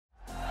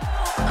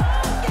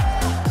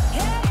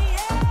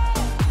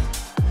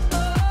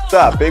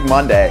What's up? Big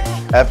Monday,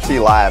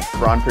 FC Live.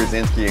 Ron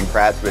Krasinski and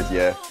Kratz with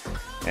you.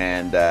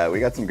 And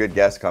we got some good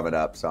guests coming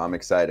up, so I'm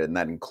excited. And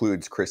that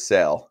includes Chris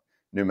Sale,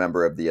 new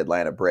member of the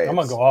Atlanta Braves. I'm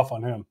going to go off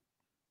on him.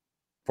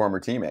 Former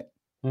teammate.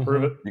 Mm-hmm.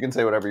 Prove it. You can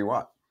say whatever you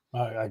want.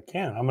 I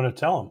can. I'm going to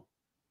tell him.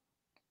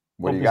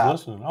 What do you got?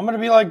 Listening. I'm going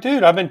to be like,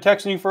 dude, I've been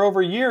texting you for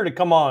over a year to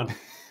come on.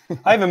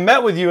 I haven't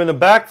met with you in the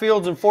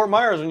backfields in Fort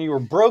Myers when you were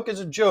broke as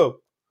a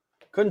joke.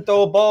 Couldn't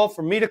throw a ball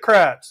from me to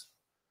Kratz.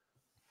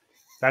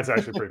 That's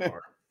actually pretty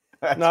far.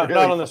 Not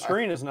on the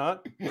screen, it's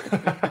not.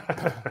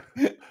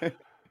 All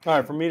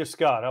right, from me to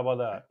Scott. How about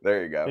that?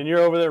 There you go. And you're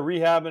over there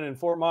rehabbing in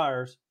Fort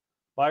Myers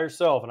by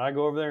yourself, and I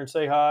go over there and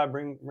say hi,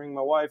 bring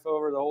my wife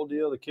over, the whole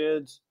deal, the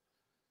kids.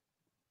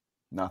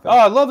 Nothing. Oh,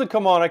 I'd love to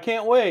come on. I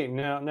can't wait.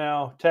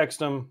 Now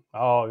text him.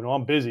 Oh,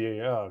 I'm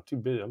busy. Oh, too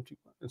busy.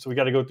 And so we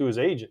got to go through his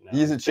agent now.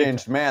 He's a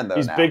changed man, though.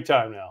 He's now. big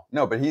time now.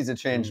 No, but he's a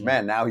changed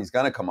man. Now he's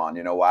going to come on.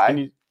 You know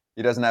why?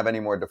 He doesn't have any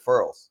more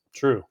deferrals.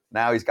 True.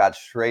 Now he's got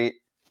straight,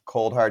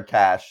 cold, hard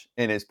cash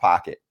in his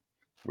pocket,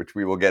 which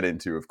we will get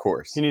into, of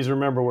course. He needs to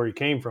remember where he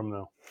came from,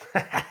 though.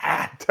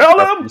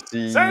 Tell him.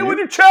 Say it with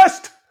your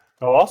chest.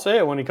 Oh, I'll say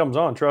it when he comes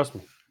on. Trust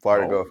me.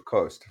 Florida Gulf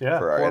Coast yeah,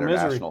 for our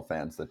international misery.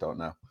 fans that don't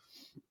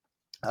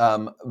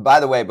know. By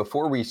the way,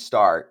 before we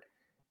start,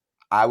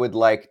 I would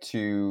like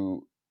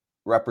to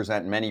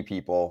represent many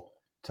people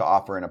to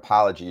offer an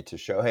apology to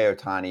Shohei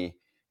Ohtani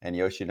and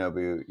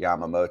Yoshinobu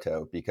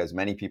Yamamoto because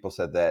many people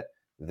said that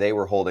they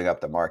were holding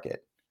up the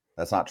market.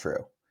 That's not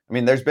true. I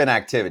mean, there's been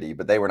activity,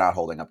 but they were not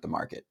holding up the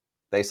market.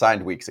 They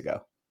signed weeks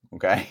ago,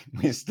 okay?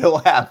 We still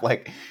have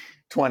like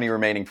 20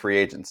 remaining free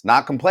agents.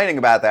 Not complaining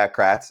about that,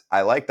 Kratz.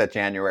 I like that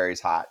January's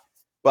hot.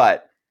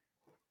 But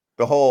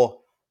the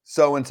whole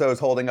so-and-so is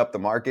holding up the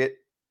market,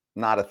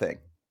 not a thing.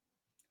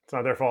 It's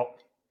not their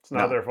fault. It's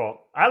not their fault.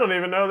 I don't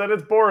even know that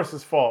it's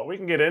Boris's fault. We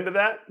can get into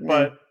that,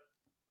 but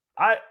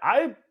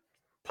I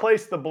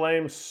place the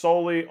blame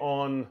solely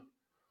on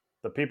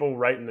the people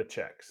writing the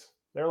checks.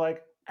 They're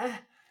like,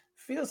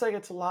 feels like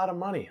it's a lot of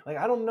money. Like,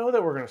 I don't know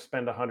that we're going to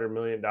spend $100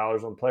 million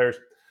on players.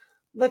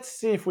 Let's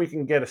see if we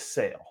can get a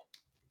sale.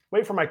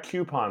 Wait for my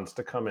coupons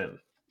to come in.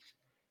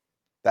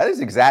 That is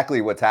exactly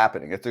what's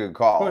happening. It's a good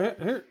call.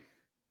 Well,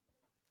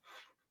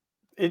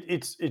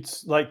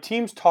 it's like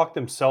teams talk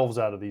themselves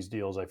out of these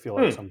deals, I feel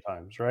like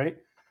sometimes, right?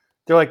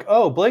 They're like,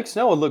 oh, Blake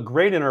Snell would look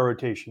great in our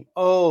rotation.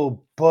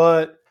 Oh,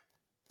 but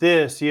he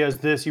has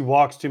this, he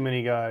walks too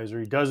many guys,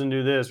 or he doesn't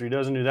do this, or he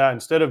doesn't do that.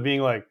 Instead of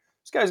being like,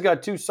 this guy's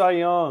got 2 Cy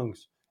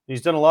Youngs.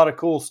 He's done a lot of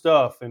cool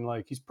stuff, and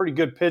like he's a pretty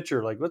good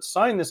pitcher. Like, let's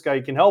sign this guy.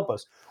 He can help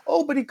us.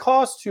 Oh, but he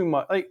costs too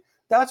much. Like,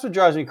 that's what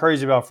drives me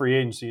crazy about free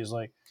agency is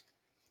like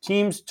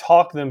teams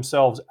talk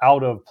themselves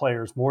out of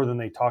players more than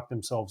they talk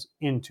themselves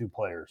into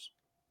players.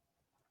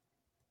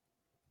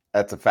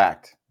 That's a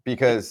fact.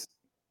 Because,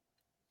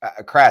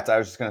 Kratz, I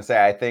was just going to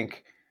say, I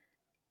think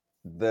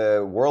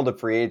the world of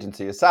free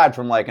agency, aside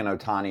from like an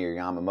Ohtani or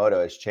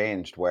Yamamoto, has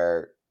changed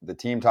where the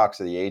team talks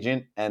to the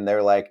agent and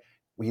they're like,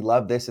 we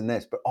love this and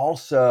this, but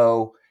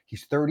also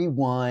he's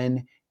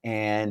 31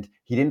 and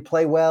he didn't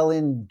play well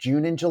in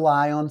June and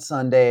July on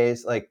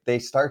Sundays. Like they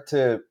start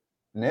to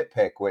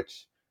nitpick,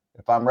 which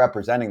if I'm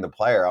representing the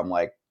player, I'm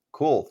like,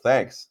 cool,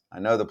 thanks. I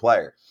know the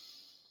player.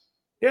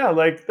 Yeah,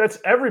 like that's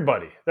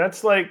everybody.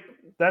 That's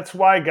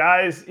why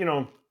guys,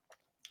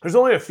 there's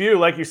only a few,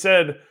 like you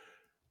said,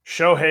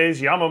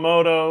 Shohei's,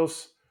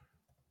 Yamamoto's.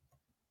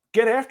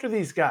 Get after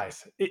these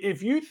guys.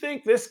 If you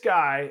think this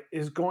guy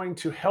is going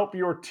to help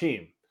your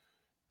team,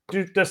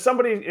 is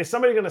somebody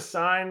going to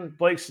sign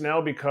Blake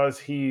Snell because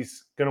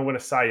he's going to win a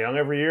Cy Young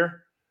every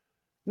year?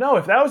 No,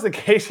 if that was the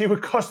case, he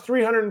would cost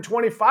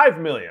 $325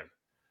 million.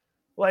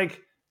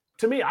 Like,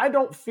 to me, I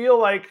don't feel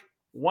like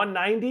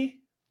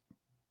 190,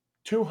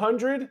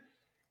 200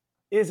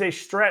 is a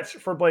stretch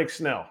for Blake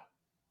Snell.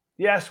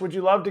 Yes, would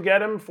you love to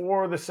get him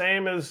for the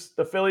same as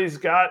the Phillies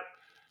got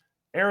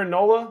Aaron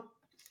Nola?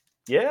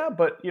 Yeah,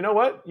 but you know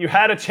what? You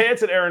had a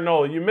chance at Aaron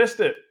Nola. You missed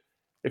it.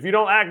 If you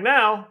don't act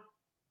now,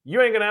 you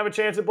ain't going to have a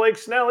chance at Blake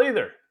Snell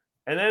either.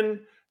 And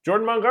then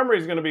Jordan Montgomery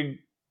is going to be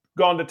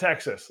gone to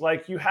Texas.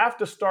 Like, you have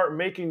to start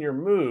making your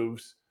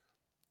moves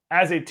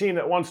as a team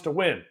that wants to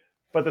win.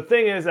 But the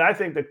thing is, I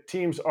think that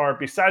teams are,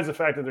 besides the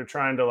fact that they're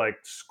trying to like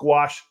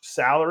squash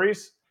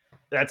salaries,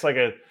 that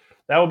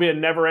will be a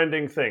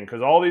never-ending thing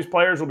because all these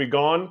players will be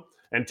gone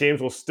and teams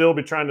will still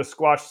be trying to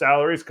squash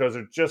salaries because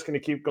they're just going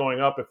to keep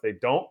going up if they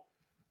don't.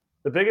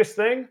 The biggest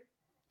thing,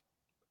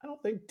 I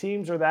don't think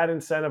teams are that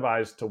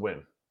incentivized to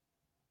win.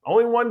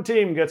 Only one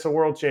team gets a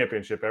world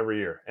championship every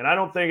year. And I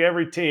don't think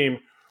every team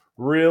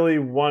really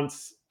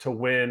wants to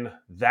win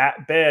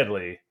that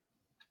badly.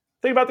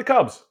 Think about the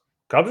Cubs.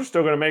 Cubs are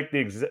still going to make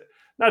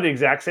not the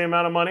exact same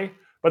amount of money,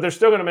 but they're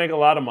still going to make a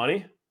lot of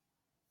money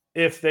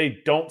if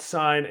they don't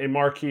sign a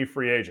marquee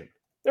free agent.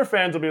 Their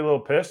fans will be a little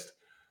pissed.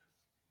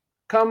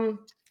 Come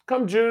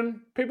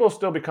June, people will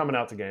still be coming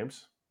out to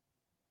games.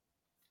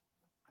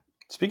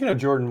 Speaking of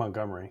Jordan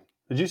Montgomery,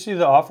 did you see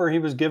the offer he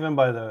was given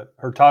by the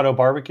Hurtado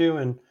Barbecue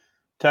in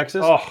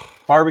Texas. Oh,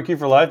 Barbecue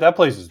for life. That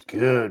place is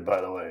good,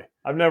 by the way.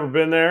 I've never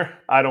been there.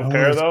 I don't Oh,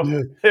 care it's though.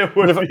 good. It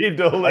would But be I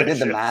delicious.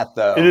 did the math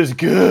though. It is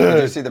good.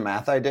 Did you see the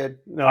math I did?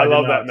 No, I did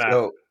love not. that math.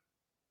 So,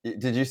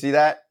 did you see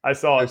that? I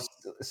saw it.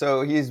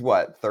 So he's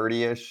what,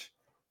 30-ish?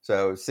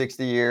 So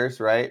 60 years,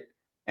 right?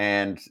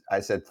 And I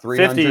said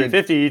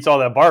 50 eats all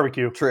that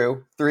barbecue.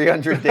 True.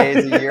 300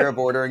 days a year of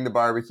ordering the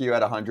barbecue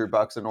at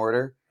 $100 an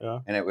order. Yeah.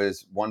 And it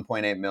was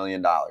 $1.8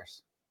 million.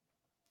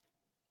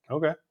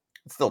 Okay.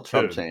 It's still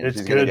chump Dude, change. It's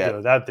He's good, going to get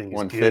though. That thing is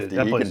 150. good.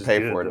 That He place can is pay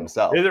good, for it though.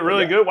 himself. Is it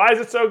really Yeah. good? Why is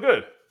it so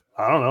good?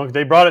 I don't know.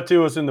 They brought it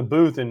to us in the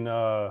booth and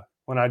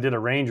when I did a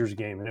Rangers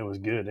game, and it was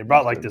good. They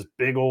brought like this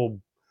big old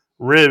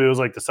rib. It was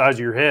like the size of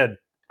your head.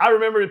 I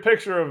remember the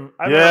picture of.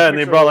 And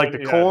they brought like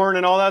the corn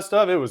and all that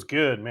stuff. It was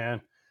good,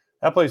 man.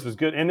 That place was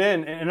good. And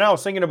I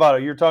was thinking about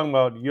it. You're talking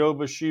about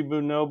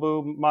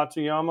Yoshinobu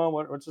Matsuyama.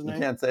 What's his You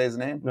name? can't say his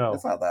name? No.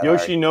 It's not that hard.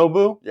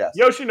 Yoshinobu Yes.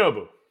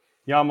 Yoshinobu.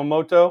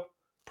 Yamamoto.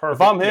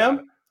 Perfect. If I'm Got him,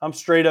 it. I'm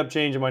straight up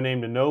changing my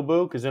name to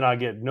Nobu because then I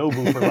get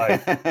Nobu for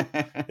life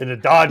in the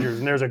Dodgers.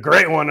 And there's a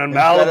great one in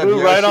Instead of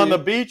Malibu right on Yoshi,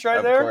 the beach right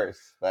of there.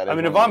 course. That is I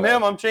mean, if one of I'm the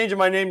him, best. I'm changing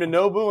my name to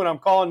Nobu and I'm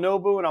calling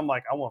Nobu and I'm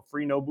like, I want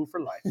free Nobu for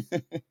life.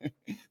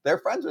 They're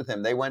friends with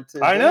him. They went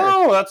to I dinner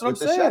know. That's what I'm with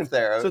the saying. chef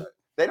there. So-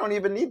 They don't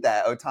even need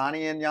that.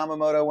 Otani and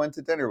Yamamoto went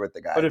to dinner with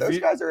the guy. But if Those you-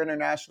 guys are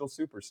international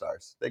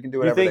superstars. They can do You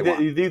whatever think they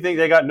want. you think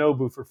they got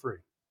Nobu for free?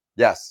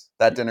 Yes,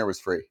 that dinner was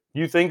free.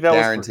 You think that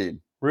was Guaranteed.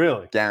 free?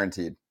 Really?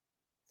 Guaranteed.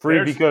 Free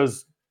There's-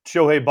 because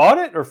Shohei bought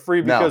it or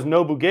free No. because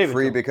Nobu gave it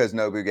Free to him? because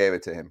Nobu gave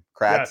it to him.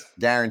 Kratz, Yes.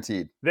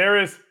 guaranteed.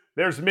 There's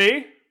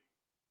me.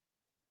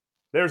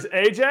 There's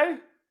AJ.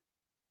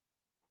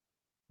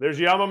 There's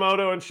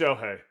Yamamoto and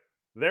Shohei.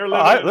 They're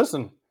living.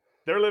 Listen,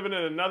 They're living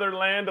in another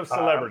land of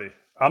celebrity.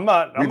 I'm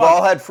not. We've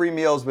all had free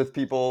meals with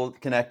people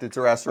connected to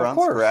of restaurants,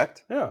 course.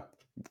 correct? Yeah.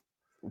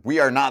 We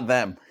are not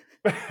them.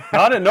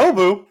 Not at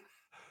Nobu.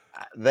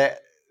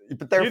 But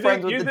they're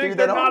friends with the dude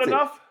that owns it.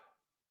 enough?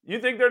 You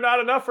think they're not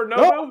enough for Nobu?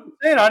 No, I'm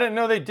saying I didn't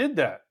know they did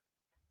that.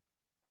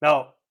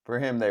 Now, For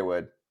him, they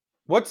would.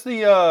 what's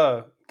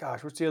the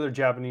what's the other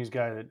Japanese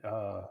guy that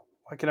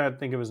why can't I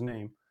think of his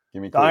name?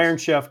 Give me The clues. Iron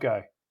Chef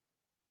guy.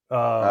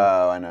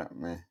 Oh, I know.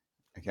 Meh.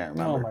 I can't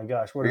remember. Oh my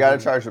gosh. We got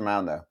to charge them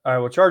out, though. All right,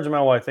 well, charge him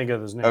out while I think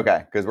of his name.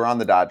 Okay, because we're on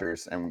the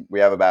Dodgers, and we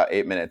have about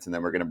 8 minutes, and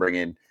then we're going to bring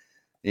in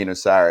Eno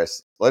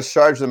Sarris. Let's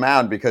charge the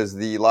mound because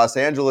the Los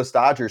Angeles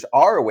Dodgers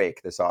are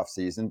awake this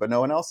offseason, but no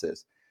one else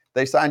is.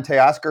 They signed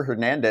Teoscar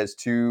Hernandez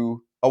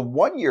to a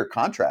one-year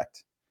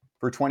contract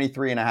for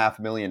 $23.5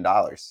 million.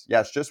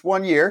 Yes, just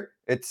 1 year.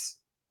 It's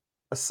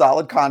a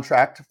solid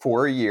contract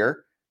for a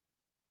year.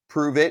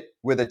 Prove it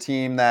with a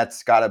team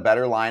that's got a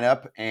better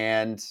lineup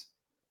and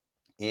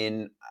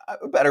in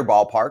a better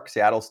ballpark.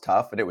 Seattle's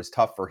tough, and it was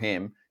tough for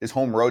him. His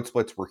home road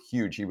splits were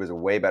huge. He was a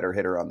way better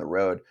hitter on the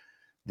road.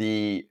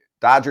 The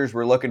Dodgers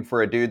were looking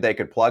for a dude they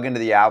could plug into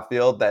the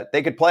outfield that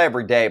they could play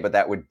every day, but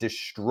that would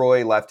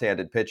destroy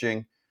left-handed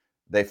pitching.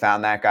 They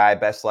found that guy.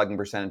 Best slugging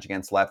percentage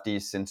against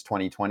lefties since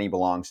 2020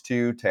 belongs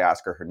to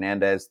Teoscar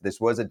Hernandez. This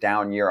was a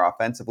down year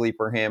offensively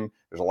for him.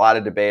 There's a lot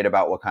of debate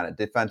about what kind of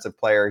defensive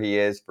player he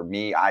is. For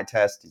me, eye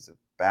test, he's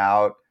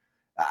about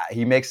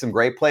he makes some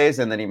great plays,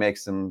 and then he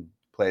makes some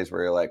plays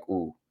where you're like,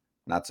 ooh,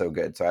 not so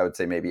good. So I would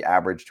say maybe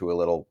average to a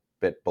little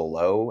bit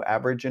below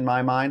average in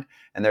my mind.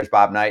 And there's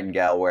Bob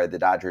Nightingale, where the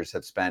Dodgers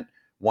have spent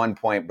 $1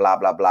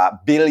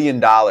 billion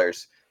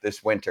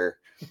this winter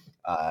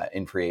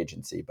in free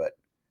agency. But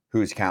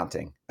who's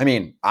counting? I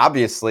mean,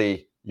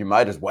 obviously, you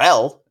might as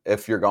well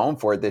if you're going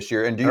for it this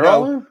year. And do you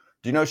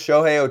know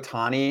Shohei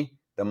Ohtani,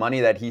 the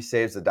money that he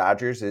saves the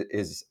Dodgers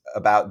is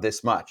about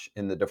this much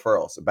in the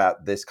deferrals,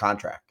 about this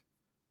contract.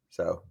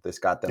 So this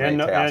got them and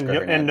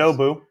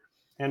Nobu.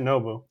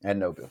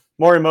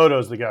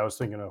 Morimoto's the guy I was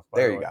thinking of.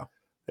 There you go.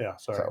 Yeah,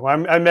 sorry. So-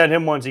 Well, I met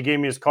him once. He gave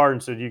me his card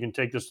and said, you can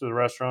take this to the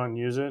restaurant and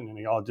use it. And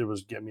then all it did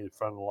was get me in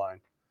front of the line.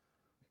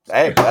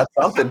 Hey, that's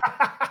something.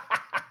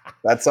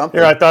 That's something.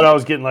 Here, I thought I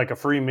was getting like a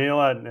free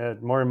meal at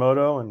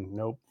Morimoto, and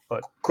nope.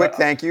 But Quick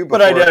thank you.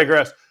 But I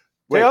digress.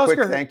 Wait, Teoscar-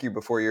 quick thank you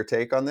before your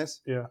take on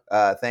this. Yeah.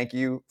 Thank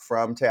you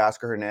from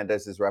Teoscar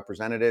Hernandez's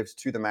representatives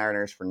to the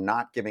Mariners for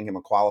not giving him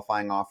a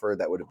qualifying offer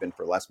that would have been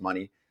for less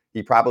money.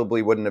 He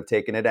probably wouldn't have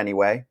taken it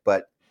anyway,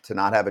 but to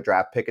not have a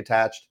draft pick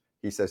attached,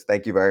 he says,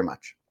 thank you very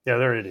much. Yeah,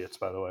 they're idiots,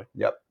 by the way.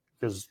 Yep.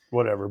 Because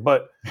whatever.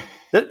 But,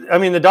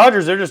 the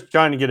Dodgers, they're just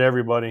trying to get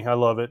everybody. I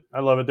love it.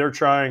 They're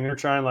trying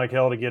like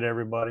hell to get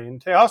everybody. And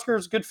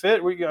Teoscar's a good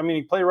fit.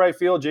 He played right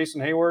field.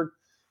 Jason Hayward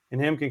and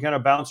him can kind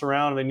of bounce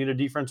around. They need a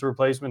defensive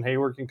replacement.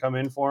 Hayward can come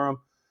in for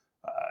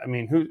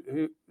them.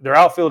 Who their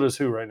outfield is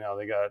who right now?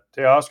 They got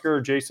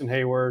Teoscar, Jason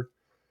Hayward,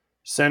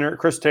 center.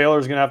 Chris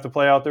Taylor's going to have to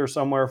play out there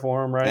somewhere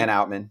for him, right? And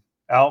Outman.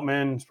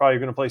 Outman's probably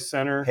going to play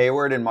center.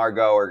 Hayward and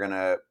Margot are going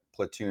to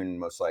platoon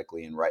most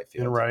likely in right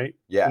field. In right.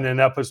 Yeah. And then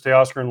that puts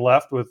Teoscar in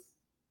left with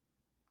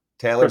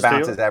Taylor Chris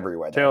bounces Taylor?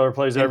 everywhere. Taylor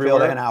plays Infield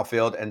everywhere. and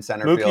outfield and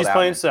center field. Mookie's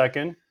playing Outman.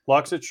 second.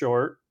 Lux at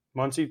short.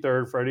 Muncy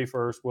third. Freddie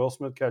first. Will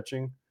Smith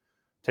catching.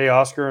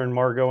 Teoscar and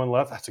Margot in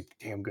left. That's a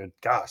damn good.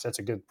 Gosh, that's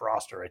a good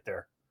roster right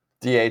there.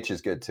 DH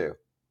is good too.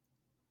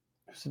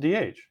 Who's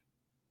the DH?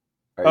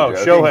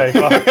 Shohei.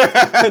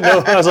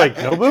 No, I was like,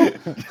 Nobu?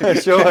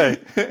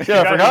 Shohei.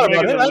 Yeah, I forgot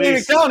about him. I didn't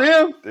even count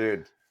him.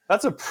 Dude.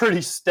 That's a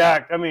pretty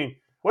stacked. I mean,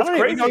 what's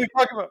crazy?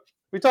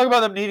 We talk about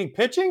them needing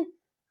pitching.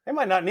 They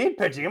might not need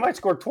pitching. They might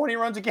score 20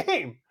 runs a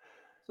game.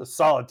 It's a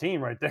solid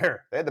team right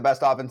there. They had the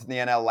best offense in the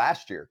NL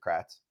last year,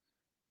 Kratz.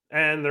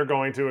 And they're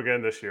going to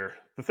again this year.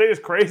 The thing that's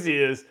crazy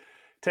is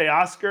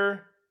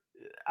Teoscar,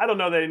 I don't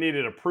know that he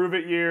needed a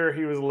prove-it year.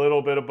 He was a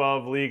little bit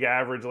above league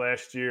average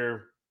last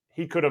year.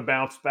 He could have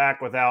bounced back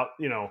without,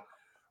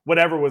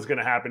 whatever was going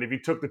to happen. If he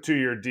took the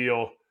 2-year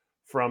deal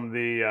from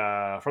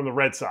the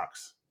Red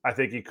Sox, I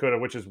think he could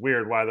have, which is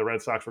weird why the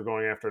Red Sox were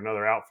going after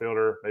another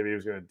outfielder. Maybe he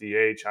was going to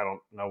DH. I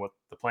don't know what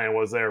the plan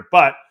was there.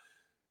 But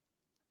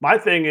my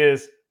thing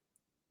is,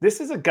 this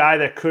is a guy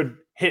that could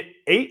hit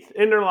 8th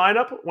in their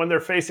lineup when they're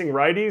facing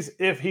righties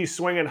if he's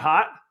swinging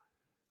hot,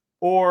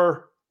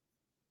 or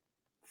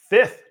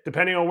 5th,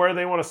 depending on where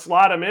they want to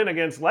slot him in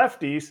against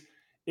lefties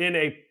in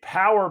a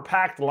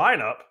power-packed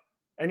lineup.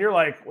 And you're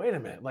like, wait a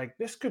minute, like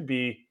this could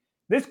be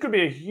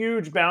a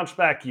huge bounce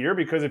back year,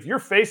 because if you're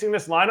facing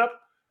this lineup,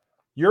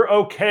 you're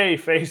okay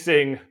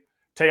facing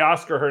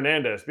Teoscar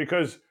Hernandez,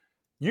 because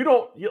you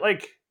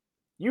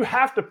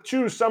have to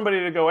choose somebody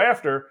to go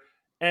after.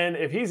 And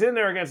if he's in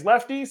there against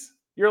lefties,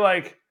 you're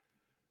like,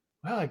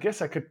 well, I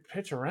guess I could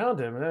pitch around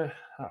him.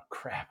 Oh,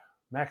 crap.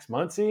 Max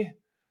Muncy,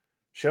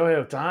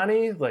 Shohei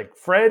Ohtani, like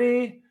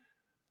Freddie.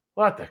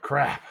 What the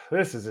crap?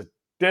 This is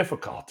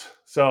difficult.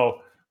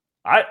 So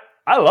I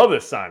love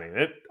this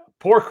signing.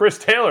 Poor Chris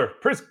Taylor.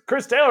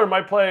 Chris Taylor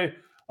might play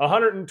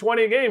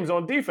 120 games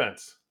on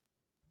defense.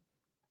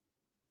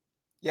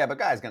 Yeah, but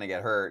guy's going to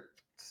get hurt.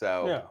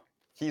 So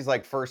he's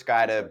like first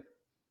guy to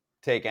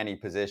take any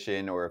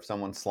position, or if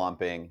someone's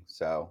slumping.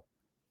 So,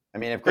 I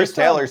mean, if Chris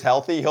Taylor's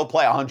healthy, he'll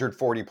play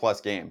 140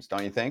 plus games,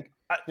 don't you think?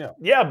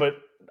 Yeah, but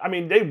I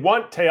mean, they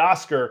want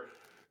Teoscar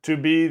to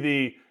be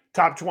the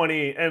top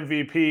 20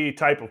 MVP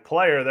type of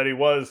player that he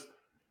was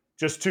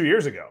just 2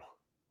 years ago.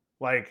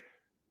 Like,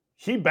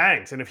 he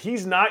bangs, and if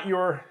he's not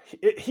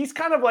he's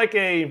kind of like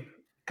a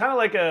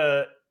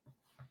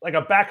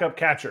backup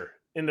catcher,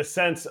 in the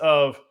sense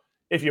of,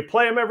 if you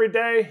play him every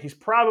day, he's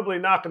probably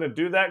not going to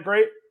do that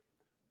great.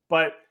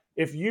 But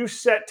if you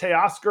set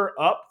Teoscar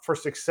up for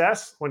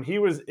success when he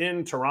was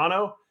in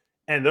Toronto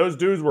and those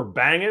dudes were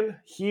banging,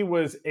 he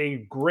was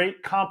a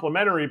great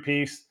complementary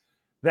piece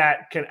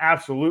that can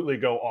absolutely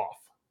go off.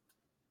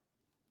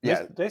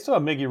 Yeah. They still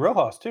have Miggy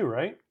Rojas too,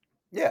 right?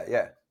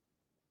 Yeah.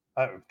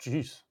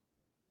 Jeez.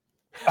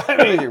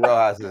 Miggy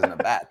Rojas isn't a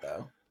bat,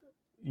 though.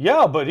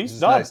 Yeah, but he's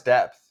not. Nice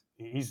depth.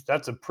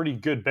 That's a pretty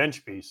good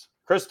bench piece.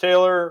 Chris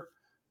Taylor,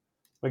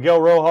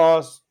 Miguel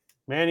Rojas,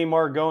 Manny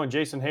Margot, and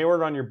Jason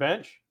Hayward on your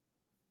bench.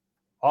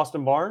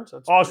 Austin Barnes.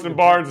 Austin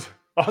Barnes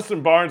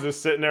is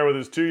sitting there with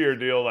his 2-year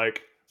deal.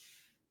 Like,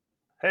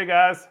 hey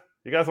guys,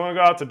 you guys want to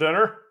go out to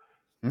dinner?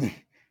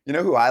 You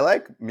know who I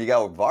like?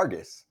 Miguel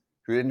Vargas,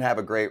 who didn't have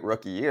a great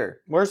rookie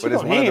year. Where's he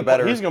going?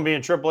 He's going to be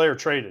in AAA or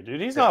traded,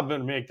 dude. He's not going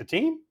to make the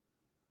team.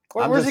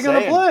 Where's he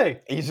going to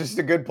play? He's just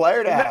a good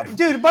player to have.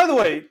 Dude, by the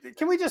way,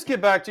 can we just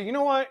get back to, you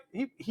know what?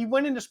 He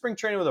went into spring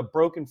training with a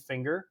broken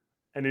finger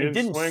and he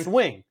didn't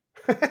swing.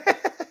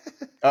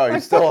 Oh,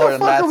 he's still what the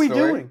fuck are we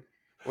doing?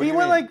 He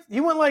went like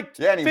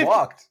yeah, and he 50,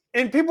 walked,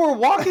 and people were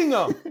walking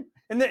him,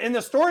 and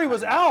the story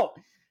was out.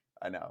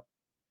 I know.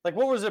 Like,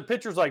 what was the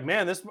pitcher's like?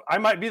 Man, I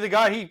might be the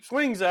guy he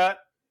swings at.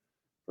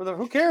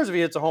 Who cares if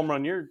he hits a home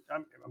run?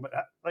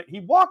 Like, he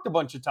walked a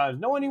bunch of times,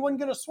 knowing he wasn't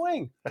going to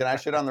swing. Can I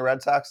shit on the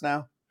Red Sox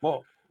now?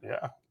 Well, yeah.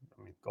 I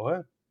mean, go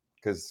ahead.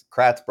 Because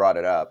Kratz brought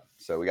it up,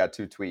 so we got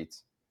 2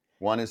 tweets.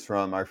 One is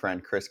from our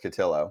friend Chris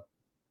Cotillo.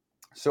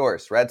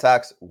 Source: Red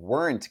Sox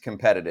weren't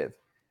competitive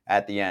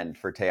at the end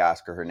for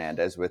Teoscar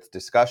Hernandez, with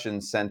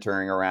discussions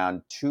centering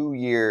around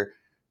 2-year,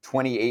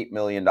 $28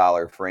 million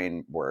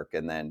framework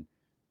and then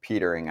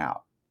petering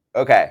out.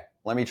 Okay,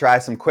 let me try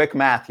some quick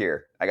math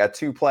here. I got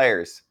 2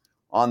 players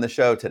on the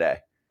show today.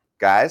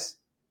 Guys,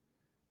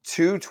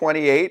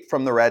 228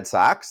 from the Red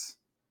Sox,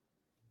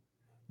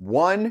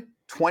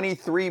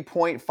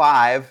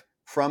 123.5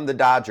 from the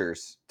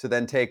Dodgers to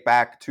then take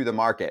back to the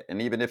market.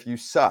 And even if you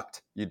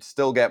sucked, you'd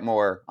still get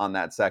more on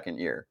that second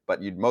year.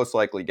 But you'd most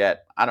likely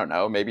get, I don't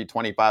know, maybe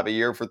 25 a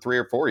year for 3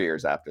 or 4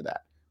 years after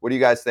that. What do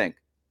you guys think?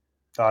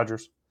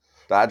 Dodgers?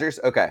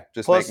 Okay,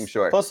 making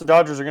sure. Plus the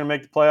Dodgers are going to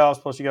make the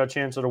playoffs. Plus you got a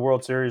chance at a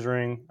World Series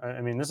ring.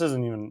 I mean, this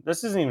isn't even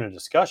a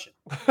discussion.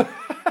 I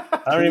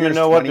don't even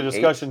know what the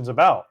discussion's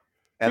about.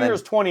 And 2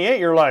 years 28,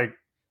 you're like,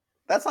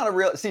 that's not a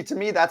real. See, to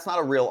me, that's not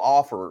a real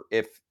offer.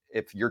 If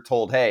you're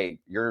told, hey,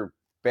 you're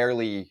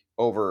barely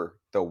over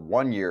the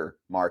 1-year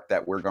mark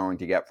that we're going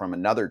to get from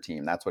another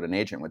team. That's what an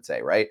agent would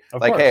say, right?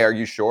 Of like, course. Hey, are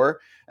you sure?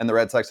 And the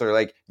Red Sox are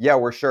like, yeah,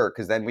 we're sure.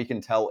 Because then we can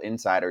tell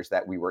insiders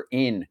that we were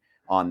in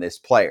on this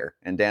player.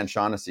 And Dan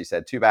Shaughnessy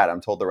said, too bad. I'm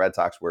told the Red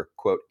Sox were,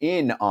 quote,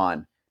 in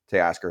on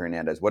Teoscar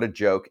Hernandez. What a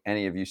joke.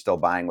 Any of you still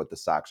buying what the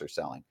Sox are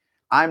selling?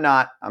 I'm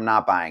not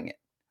buying it.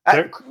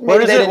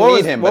 Maybe they didn't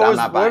need him, but I'm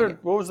not buying it.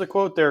 What was the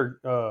quote there?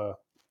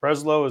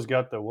 Breslow has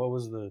got what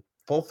was the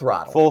full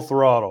throttle? Full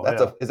throttle.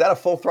 Is that a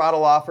full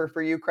throttle offer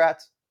for you,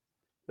 Kratz?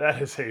 That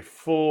is a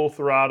full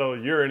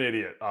throttle, you're an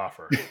idiot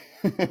offer.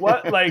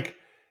 What? Like,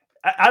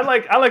 I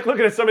like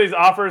looking at some of these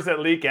offers that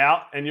leak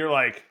out, and you're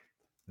like,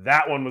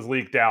 that one was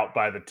leaked out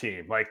by the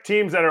team. Like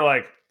teams that are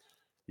like,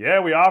 yeah,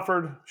 we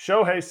offered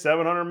Shohei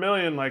 $700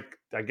 million. Like,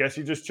 I guess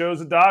you just chose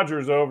the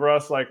Dodgers over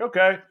us. Like,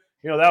 okay,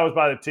 that was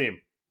by the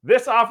team.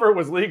 This offer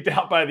was leaked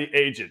out by the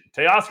agent.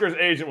 Teoscar's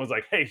agent was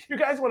like, hey, you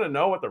guys want to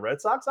know what the Red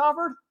Sox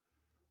offered?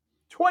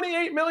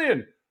 $28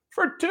 million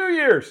for 2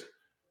 years.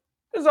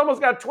 This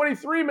almost got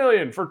 $23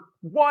 million for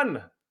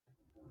 1.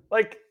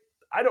 Like,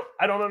 I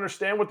don't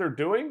understand what they're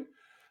doing.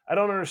 I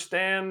don't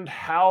understand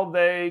how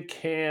they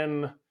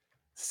can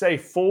say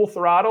full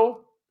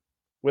throttle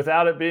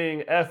without it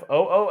being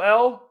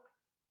FOOL.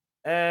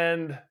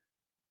 And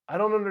I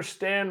don't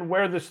understand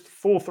where this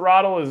full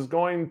throttle is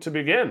going to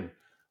begin.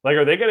 Like,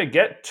 are they going to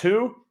get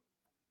 2?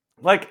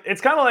 Like,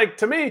 it's kind of like,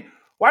 to me,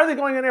 why are they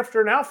going in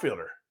after an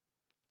outfielder?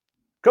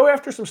 Go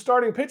after some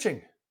starting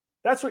pitching.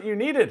 That's what you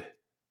needed.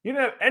 You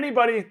didn't have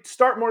anybody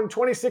start more than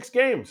 26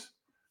 games.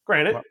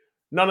 Granted,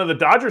 none of the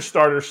Dodgers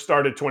starters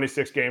started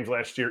 26 games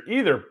last year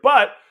either,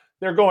 but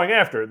they're going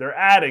after it. They're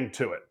adding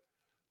to it.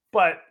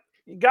 But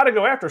you got to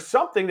go after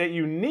something that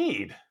you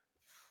need.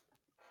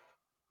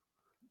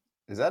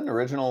 Is that an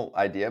original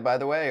idea, by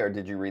the way, or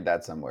did you read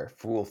that somewhere?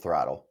 Full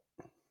throttle.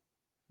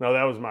 No,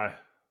 that was my.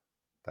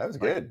 That was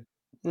good.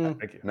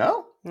 Thank you.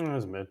 No? That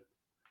was mid.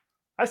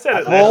 I said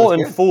it. Full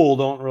and fool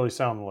don't really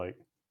sound alike.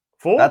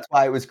 Full? That's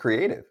why it was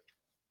creative.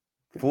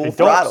 Full They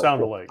throttle. don't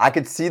sound alike. I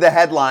could see the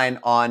headline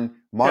on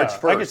March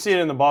 1st. I could see it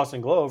in the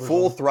Boston Globe.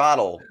 Full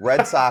throttle.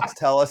 Red Sox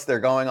tell us they're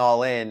going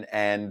all in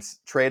and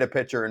trade a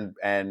pitcher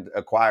and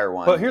acquire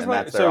one. But here's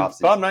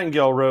Bob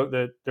Nightingale wrote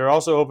that they're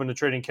also open to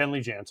trading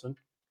Kenley Jansen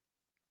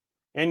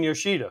and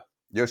Yoshida.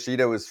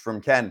 Yoshida was from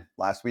Ken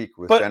last week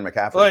with Jen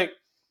McCaffrey.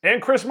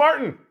 And Chris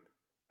Martin,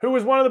 who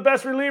was one of the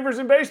best relievers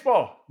in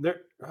baseball.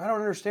 I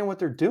don't understand what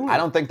they're doing. I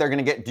don't think they're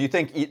going to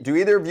get. Do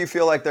either of you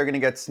feel like they're going to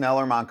get Snell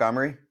or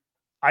Montgomery?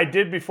 I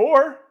did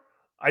before.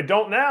 I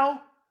don't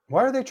now.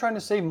 Why are they trying to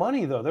save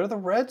money, though? They're the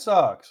Red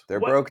Sox. They're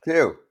broke,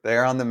 too.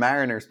 They're on the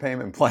Mariners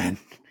payment plan.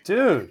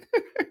 Dude.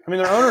 I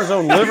mean, their owners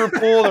own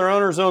Liverpool. Their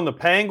owners own the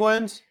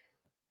Penguins.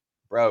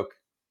 Broke.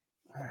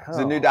 There's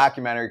a new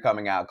documentary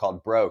coming out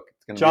called Broke.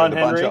 It's going to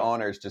be with a bunch of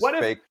owners just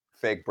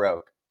fake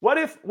broke. What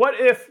if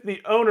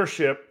the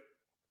ownership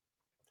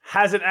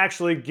hasn't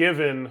actually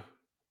given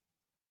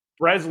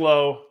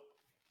Breslow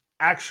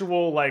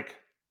actual,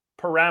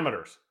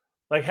 parameters?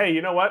 Like, hey,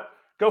 you know what?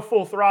 Go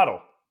full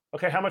throttle.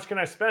 Okay, how much can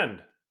I spend?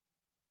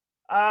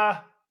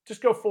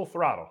 Just go full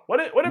throttle. What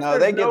if no,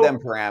 they give them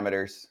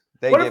parameters.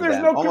 They give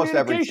them. Almost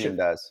every team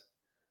does.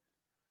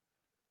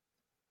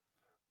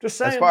 Just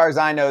saying. As far as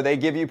I know, they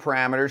give you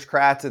parameters,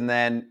 Kratz, and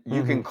then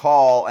you can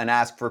call and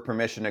ask for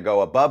permission to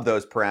go above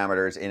those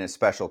parameters in a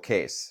special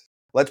case.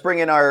 Let's bring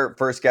in our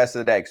first guest of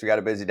the day because we got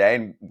a busy day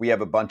and we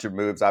have a bunch of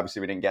moves, obviously,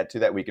 we didn't get to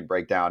that we could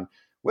break down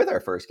with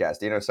our first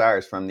guest, Eno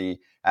Sarris from The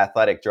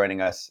Athletic,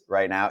 joining us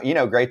right now.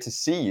 Eno, great to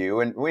see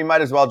you. And we might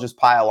as well just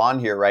pile on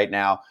here right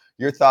now.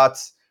 Your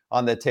thoughts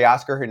on the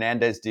Teoscar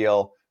Hernandez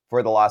deal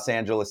for the Los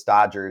Angeles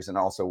Dodgers. And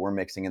also we're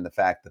mixing in the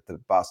fact that the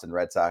Boston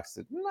Red Sox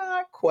did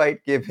not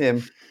quite give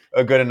him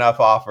a good enough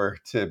offer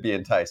to be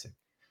enticing.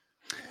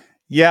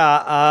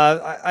 Yeah,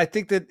 I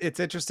think that it's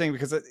interesting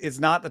because it's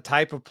not the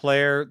type of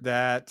player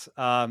that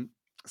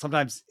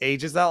sometimes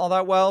ages all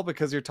that well,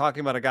 because you're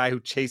talking about a guy who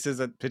chases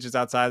at pitches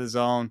outside the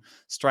zone,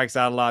 strikes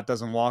out a lot,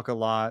 doesn't walk a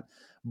lot.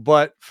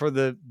 But for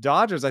the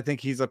Dodgers, I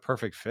think he's a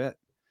perfect fit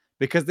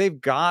because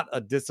they've got a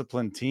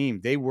disciplined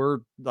team. They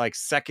were like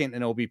second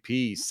in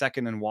OBP,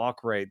 second in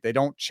walk rate. They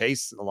don't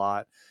chase a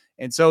lot.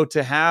 And so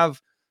to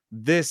have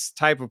this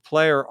type of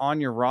player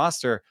on your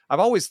roster, I've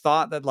always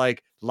thought that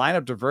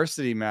lineup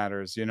diversity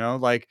matters,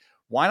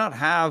 why not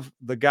have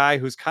the guy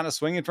who's kind of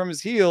swinging from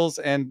his heels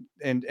and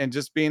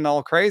just being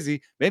all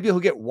crazy? Maybe he'll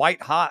get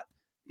white hot,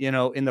 in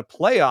the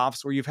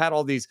playoffs where you've had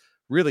all these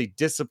really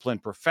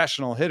disciplined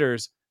professional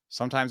hitters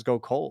sometimes go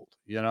cold,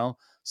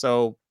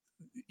 So,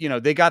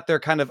 they got their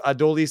kind of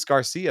Adolis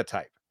Garcia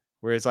type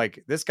where it's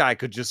like, this guy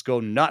could just go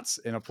nuts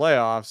in a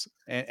playoffs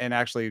and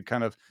actually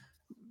kind of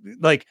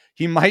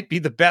he might be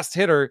the best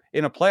hitter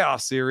in a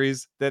playoff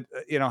series that,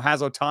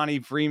 has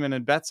Ohtani, Freeman,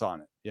 and Betts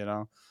on it,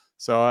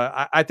 So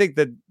I think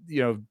that,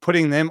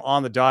 putting them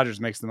on the Dodgers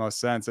makes the most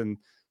sense. And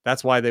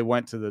that's why they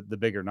went to the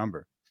bigger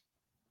number.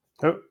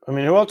 Who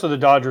else are the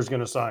Dodgers going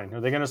to sign? Are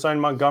they going to sign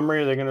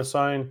Montgomery? Are they going to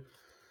sign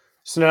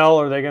Snell?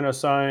 Are they going to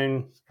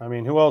sign,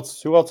 who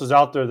else is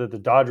out there that the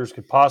Dodgers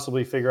could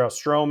possibly figure out?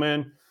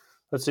 Stroman.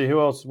 Let's see,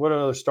 who else? What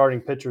other starting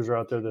pitchers are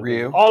out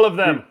there? All of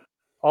them.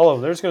 All of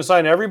them. They're just going to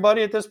sign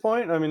everybody at this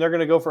point. They're going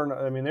to go for.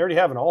 They already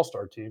have an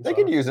all-star team. They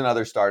could use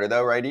another starter,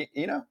 though, right?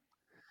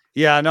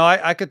 Yeah, no,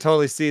 I could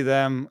totally see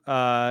them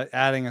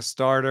adding a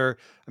starter.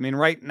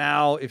 Right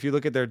now, if you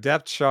look at their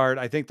depth chart,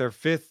 I think their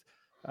fifth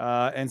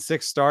and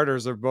sixth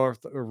starters are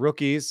both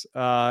rookies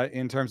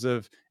in terms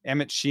of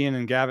Emmett Sheehan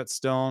and Gavin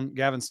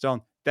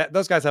Stone.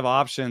 Those guys have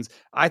options.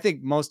 I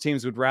think most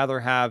teams would rather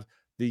have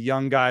the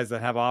young guys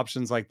that have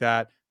options like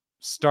that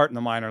start in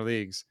the minor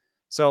leagues.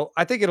 So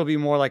I think it'll be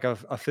more like a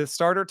fifth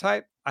starter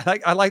type.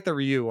 I like the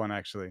Ryu one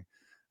actually.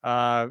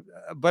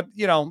 But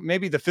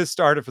maybe the fifth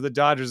starter for the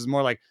Dodgers is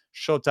more like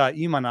Shota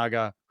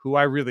Imanaga, who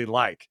I really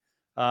like.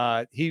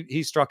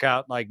 He struck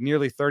out like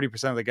nearly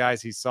 30% of the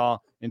guys he saw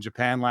in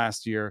Japan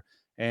last year,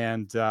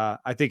 and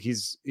I think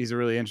he's a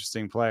really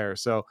interesting player.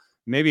 So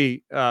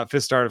maybe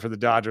fifth starter for the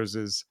Dodgers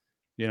is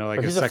like But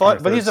a he's a second or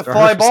but third he's a starter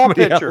fly for ball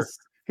somebody pitcher. else.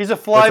 He's a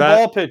What's fly that?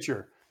 ball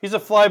pitcher. He's a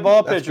fly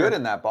ball That's pitcher. good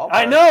in that ballpark.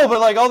 I know, but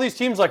like all these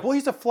teams, like, well,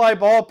 he's a fly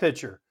ball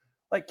pitcher.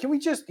 Like, can we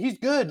just? He's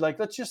good. Like,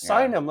 let's just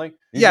sign him. Like,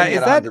 He's gonna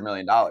get $100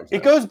 million.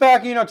 It goes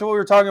back, to what we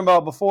were talking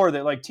about before,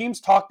 that like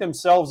teams talk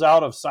themselves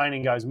out of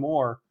signing guys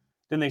more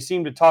than they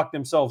seem to talk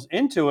themselves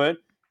into it.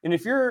 And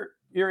if you're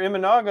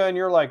Imanaga and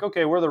you're like,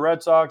 okay, we're the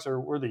Red Sox or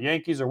we're the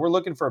Yankees or we're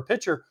looking for a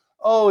pitcher.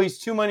 Oh, he's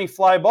too many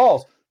fly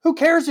balls. Who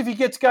cares if he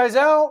gets guys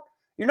out?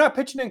 You're not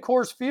pitching in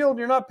Coors Field.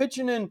 You're not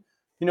pitching in,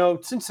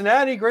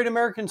 Cincinnati, Great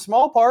American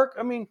Small Park.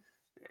 I mean,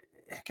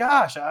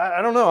 gosh,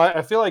 I don't know.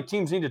 I feel like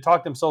teams need to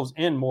talk themselves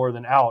in more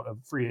than out of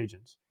free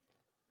agents.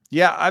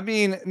 Yeah, I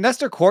mean,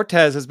 Nestor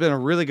Cortez has been a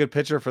really good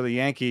pitcher for the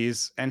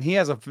Yankees, and he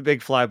has a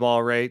big fly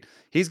ball rate.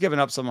 He's given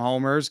up some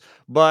homers,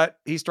 but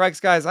he strikes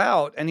guys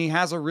out, and he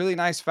has a really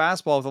nice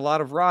fastball with a lot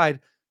of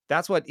ride.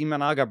 That's what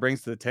Imanaga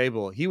brings to the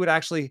table. He would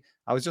actually,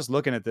 I was just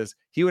looking at this,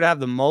 he would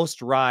have the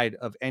most ride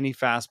of any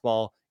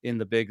fastball in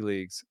the big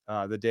leagues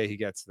the day he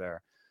gets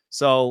there.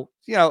 So,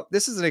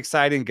 this is an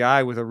exciting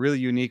guy with a really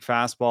unique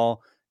fastball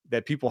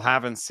that people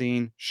haven't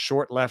seen,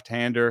 short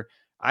left-hander.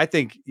 I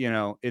think,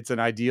 it's an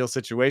ideal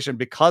situation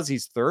because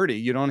he's 30.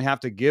 You don't have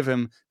to give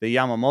him the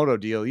Yamamoto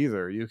deal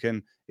either.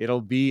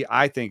 It'll be,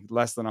 I think,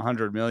 less than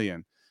 100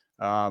 million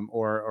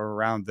or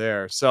around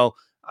there. So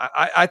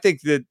I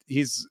think that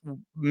he's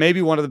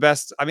maybe one of the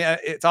best. I mean,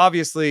 it's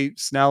obviously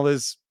Snell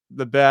is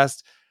the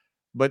best,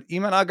 but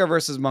Imanaga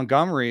versus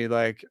Montgomery,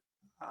 like,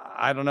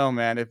 I don't know,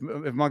 man. If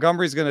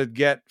Montgomery's going to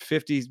get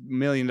 $50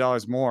 million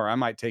more, I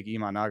might take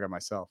Imanaga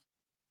myself.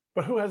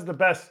 But who has the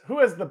best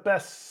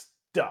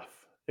stuff?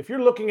 If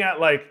you're looking at,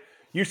 like,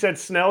 you said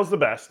Snell's the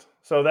best,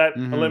 so that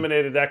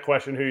eliminated that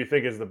question, who you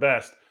think is the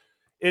best.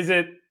 Is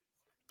it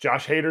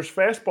Josh Hader's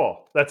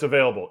fastball that's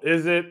available?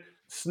 Is it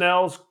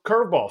Snell's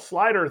curveball,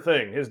 slider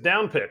thing, his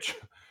down pitch?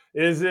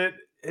 Is it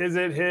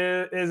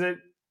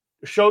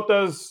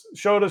Shota's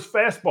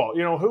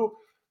fastball?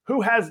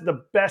 Who has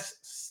the best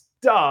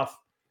stuff?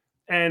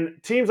 And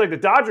teams like the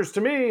Dodgers,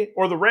 to me,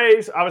 or the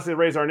Rays, obviously the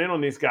Rays aren't in on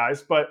these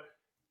guys, but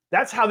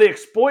that's how they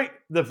exploit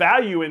the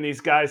value in these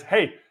guys.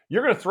 Hey,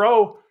 you're going to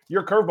throw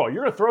your curveball.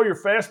 You're going to throw your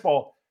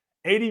fastball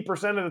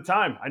 80% of the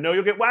time. I know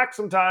you'll get whacked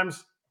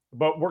sometimes,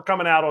 but we're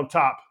coming out on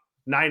top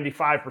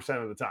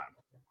 95% of the time.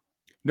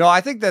 No,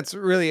 I think that's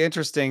really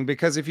interesting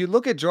because if you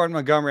look at Jordan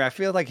Montgomery, I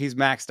feel like he's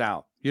maxed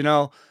out.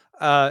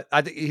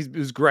 I think he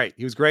was great.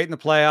 He was great in the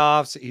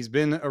playoffs. He's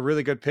been a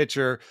really good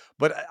pitcher,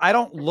 but I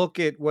don't look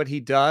at what he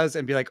does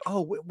and be like,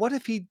 oh, what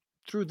if he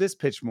threw this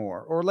pitch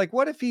more? Or like,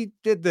 what if he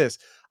did this?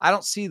 I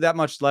don't see that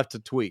much left to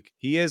tweak.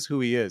 He is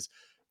who he is.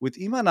 With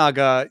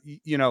Imanaga,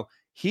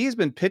 he's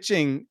been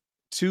pitching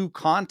to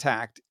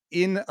contact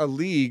in a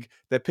league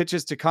that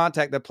pitches to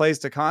contact, that plays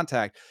to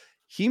contact.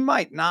 He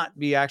might not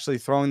be actually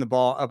throwing the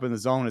ball up in the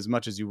zone as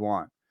much as you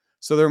want.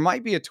 So there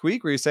might be a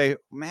tweak where you say,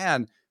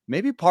 man,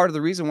 maybe part of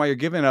the reason why you're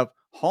giving up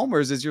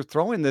homers is you're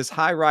throwing this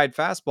high ride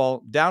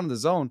fastball down in the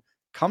zone.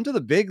 Come to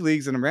the big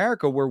leagues in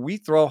America where we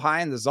throw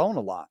high in the zone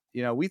a lot.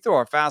 We throw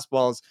our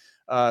fastballs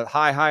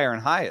high, higher,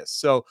 and highest.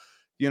 So,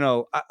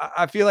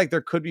 I feel like there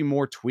could be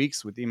more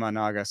tweaks with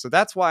Imanaga. So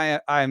that's why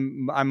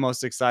I'm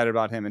most excited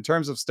about him. In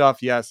terms of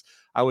stuff, yes,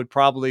 I would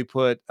probably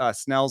put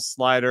Snell's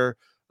slider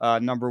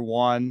number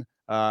 1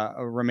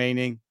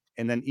 remaining,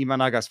 and then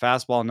Imanaga's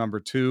fastball number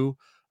 2.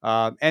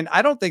 And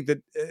I don't think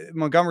that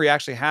Montgomery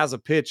actually has a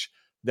pitch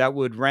that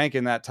would rank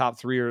in that top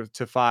 3 or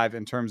to 5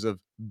 in terms of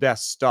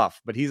best stuff.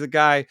 But he's a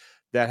guy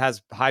that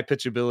has high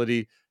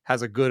pitchability,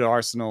 has a good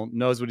arsenal,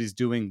 knows what he's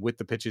doing with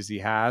the pitches he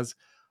has.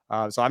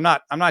 So I'm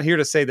not here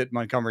to say that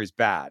Montgomery's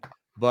bad,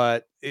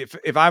 but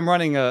if I'm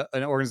running an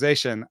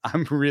organization,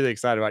 I'm really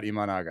excited about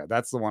Imanaga.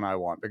 That's the one I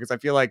want because I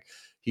feel like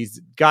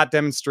he's got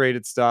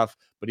demonstrated stuff,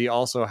 but he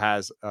also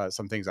has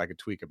some things I could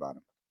tweak about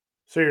him.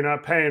 So you're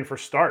not paying for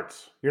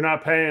starts. You're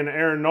not paying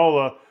Aaron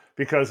Nola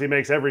because he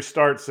makes every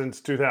start since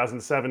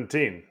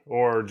 2017,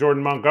 or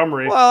Jordan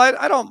Montgomery. Well,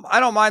 I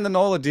don't mind the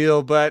Nola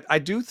deal, but I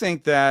do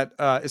think that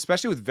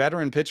especially with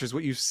veteran pitchers,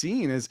 what you've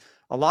seen is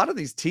a lot of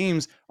these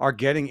teams are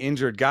getting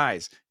injured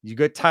guys. You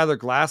get Tyler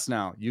Glass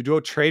now. You do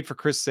a trade for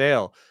Chris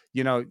Sale.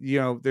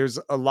 There's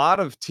a lot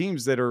of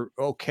teams that are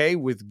okay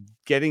with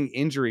getting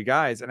injury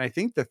guys, and I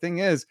think the thing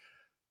is,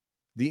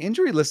 the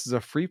injury list is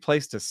a free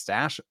place to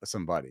stash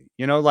somebody.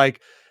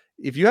 Like,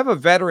 if you have a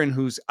veteran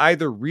who's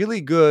either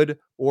really good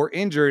or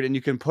injured and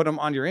you can put them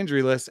on your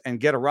injury list and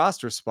get a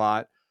roster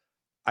spot,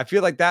 I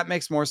feel like that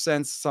makes more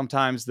sense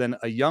sometimes than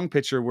a young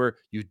pitcher where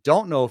you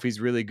don't know if he's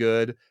really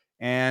good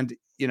and,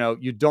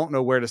 you don't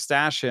know where to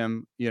stash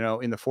him,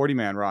 in the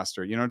 40-man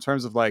roster, in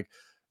terms of like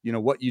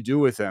what you do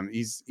with him.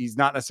 He's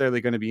not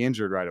necessarily going to be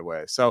injured right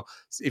away. So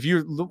if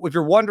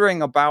you're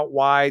wondering about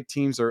why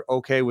teams are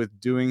okay with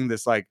doing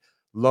this like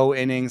low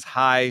innings,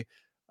 high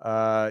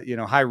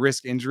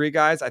risk injury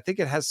guys, I think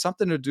it has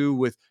something to do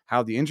with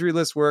how the injury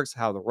list works,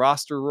 how the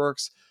roster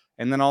works.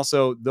 And then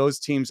also those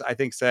teams, I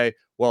think, say,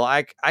 well,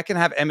 I can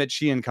have Emmett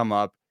Sheehan come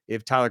up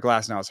if Tyler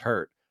Glasnow is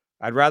hurt.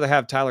 I'd rather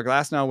have Tyler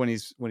Glasnow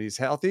when he's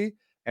healthy.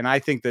 And I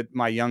think that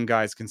my young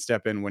guys can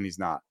step in when he's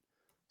not.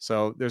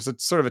 So there's a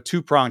sort of a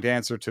two-pronged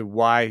answer to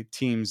why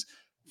teams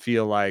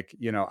feel like,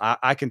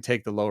 I can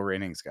take the lower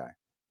innings guy.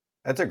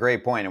 That's a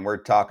great point. And we're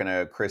talking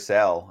to Chris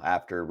L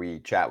after we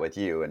chat with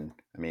you. And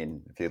I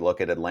mean, if you look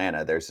at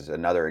Atlanta, there's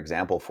another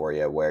example for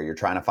you where you're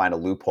trying to find a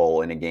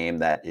loophole in a game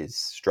that is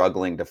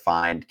struggling to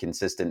find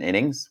consistent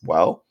innings.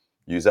 Well,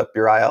 use up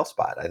your IL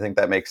spot. I think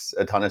that makes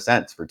a ton of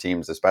sense for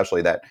teams,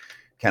 especially that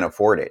can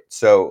afford it.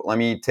 So let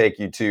me take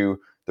you to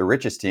the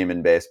richest team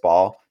in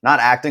baseball, not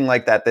acting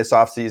like that this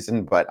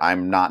offseason, but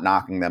I'm not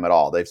knocking them at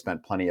all. They've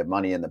spent plenty of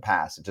money in the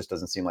past. It just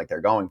doesn't seem like they're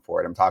going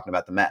for it. I'm talking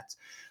about the Mets.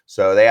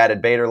 So they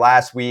added Bader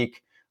last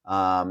week.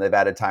 They've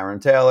added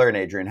Tyrone Taylor and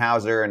Adrian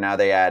Hauser, and now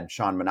they add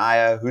Sean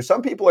Manaea, who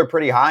some people are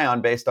pretty high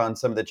on based on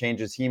some of the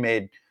changes he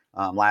made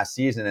last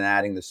season and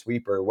adding the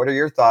sweeper. What are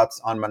your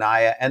thoughts on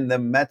Manaea and the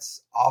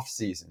Mets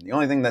offseason? The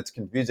only thing that's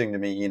confusing to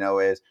me,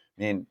 is,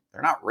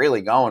 they're not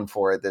really going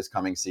for it this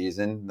coming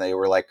season. They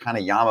were like kind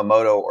of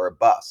Yamamoto or a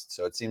bust.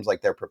 So it seems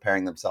like they're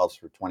preparing themselves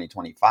for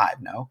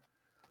 2025, no?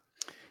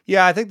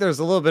 Yeah, I think there's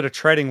a little bit of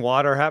treading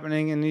water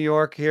happening in New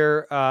York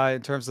here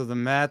in terms of the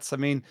Mets.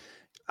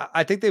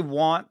 I think they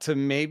want to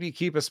maybe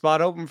keep a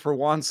spot open for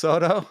Juan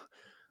Soto.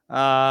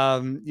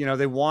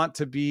 They want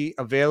to be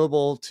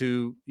available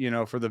to,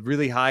 for the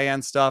really high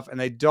end stuff.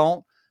 And I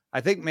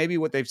think maybe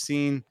what they've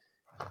seen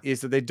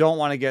is that they don't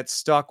want to get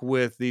stuck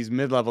with these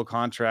mid-level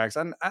contracts.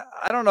 And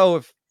I don't know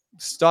if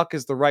stuck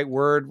is the right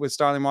word with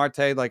Starling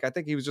Marte. Like, I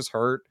think he was just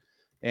hurt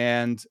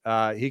and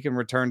he can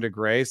return to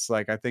grace.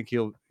 Like, I think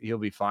he'll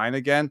be fine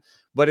again.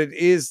 But it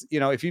is,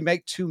 if you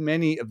make too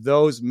many of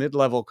those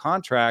mid-level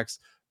contracts,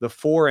 the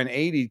 4 and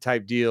 80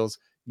 type deals,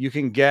 you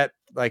can get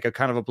like a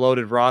kind of a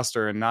bloated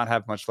roster and not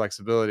have much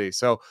flexibility.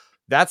 So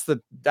that's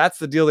the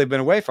deal they've been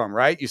away from,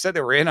 right? You said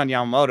they were in on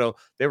Yamamoto.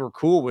 They were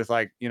cool with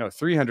like,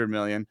 $300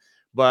 million,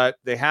 but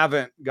they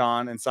haven't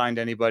gone and signed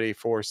anybody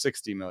for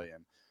 $60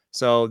 million.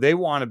 So they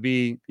want to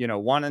be,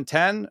 1 and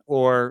 10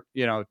 or,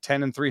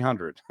 10 and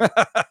 300.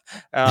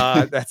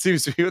 That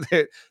seems to be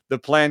the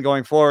plan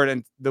going forward.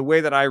 And the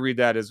way that I read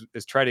that is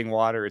treading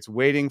water. It's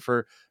waiting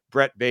for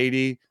Brett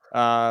Beatty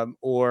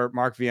or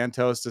Mark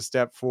Vientos to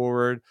step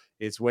forward.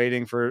 It's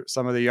waiting for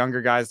some of the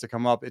younger guys to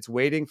come up. It's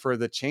waiting for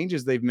the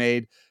changes they've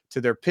made to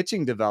their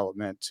pitching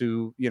development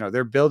to,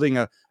 they're building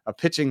a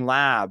pitching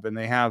lab, and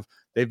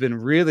they've been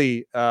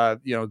really,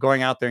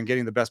 going out there and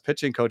getting the best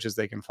pitching coaches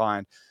they can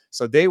find.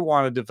 So they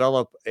want to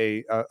develop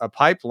a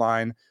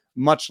pipeline,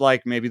 much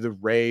like maybe the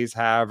Rays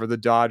have or the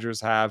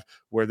Dodgers have,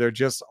 where they're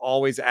just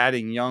always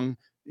adding young,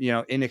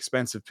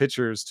 inexpensive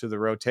pitchers to the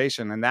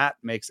rotation. And that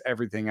makes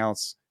everything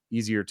else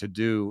easier to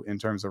do in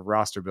terms of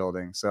roster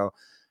building. So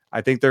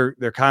I think they're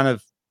kind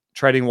of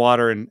treading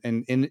water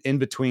in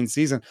between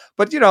season.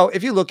 But,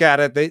 if you look at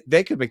it,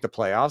 they could make the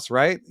playoffs,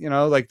 right?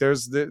 Like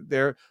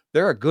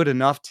they're a good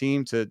enough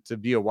team to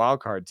be a wild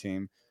card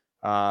team.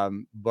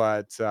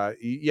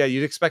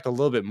 You'd expect a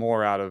little bit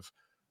more out of,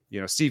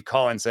 Steve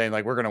Cohen saying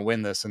like, we're going to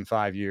win this in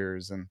 5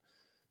 years and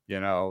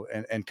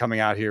coming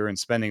out here and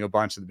spending a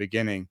bunch at the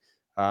beginning.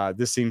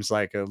 This seems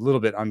like a little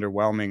bit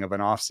underwhelming of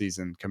an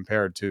offseason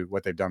compared to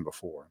what they've done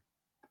before.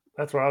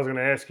 That's what I was going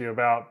to ask you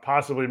about,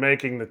 possibly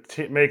making the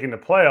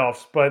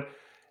playoffs. But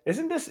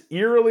isn't this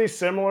eerily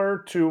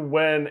similar to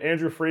when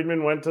Andrew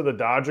Friedman went to the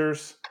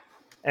Dodgers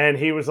and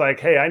he was like,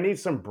 hey, I need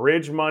some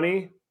bridge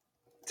money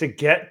to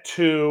get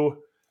to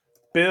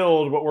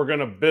build what we're going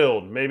to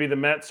build. Maybe the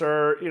Mets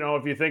are,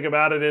 if you think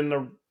about it in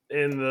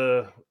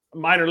the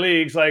minor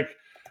leagues, like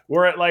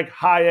we're at like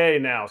high A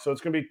now. So it's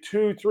going to be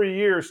 2-3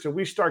 years till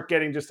we start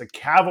getting just a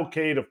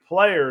cavalcade of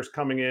players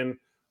coming in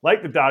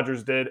like the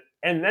Dodgers did.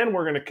 And then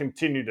we're going to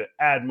continue to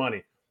add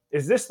money.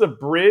 Is this the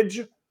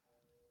bridge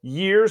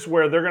years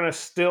where they're going to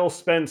still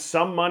spend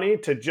some money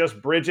to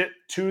just bridge it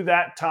to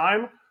that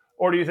time?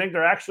 Or do you think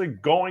they're actually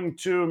going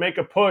to make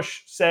a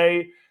push,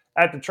 say,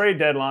 at the trade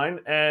deadline,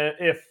 and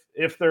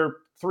if they're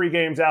 3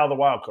 games out of the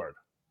wild card?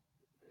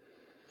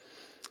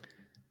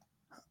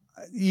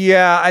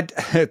 Yeah,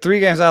 3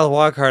 games out of the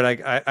wild card.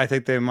 I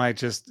think they'll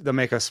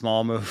make a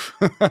small move.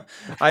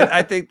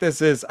 I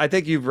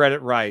think you've read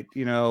it right.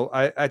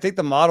 I think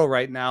the model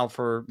right now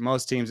for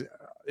most teams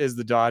is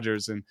the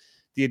Dodgers, and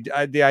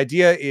the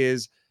idea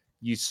is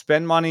you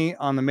spend money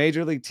on the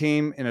major league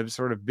team in a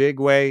sort of big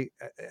way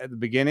at the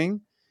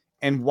beginning,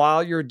 and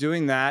while you're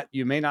doing that,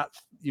 you may not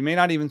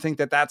even think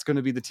that that's going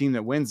to be the team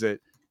that wins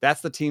it.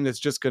 That's the team that's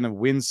just going to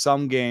win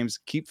some games,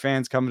 keep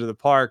fans coming to the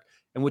park.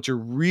 And what you're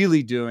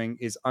really doing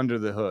is under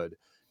the hood.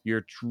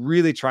 You're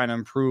really trying to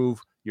improve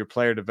your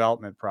player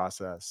development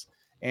process.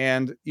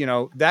 And,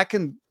 that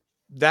can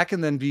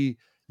then be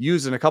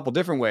used in a couple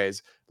different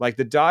ways. Like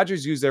the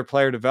Dodgers use their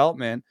player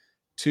development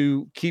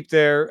to keep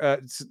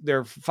their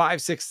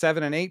 5, 6,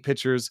 7, and 8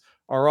 pitchers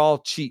are all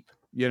cheap.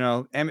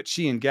 Emmett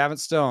Sheehan, Gavin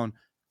Stone,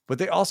 but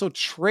they also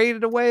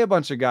traded away a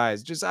bunch of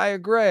guys. Josiah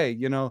Gray,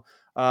 there's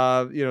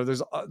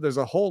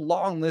a whole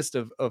long list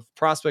of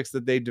prospects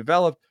that they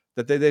developed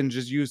that they then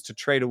just use to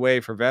trade away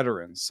for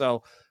veterans.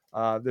 So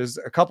there's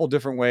a couple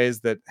different ways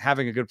that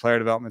having a good player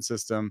development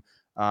system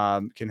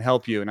can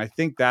help you. And I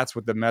think that's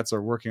what the Mets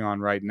are working on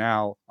right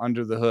now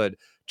under the hood,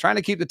 trying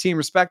to keep the team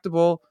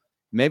respectable.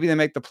 Maybe they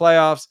make the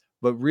playoffs,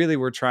 but really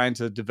we're trying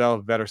to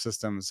develop better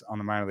systems on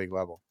the minor league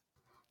level.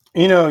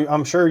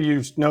 I'm sure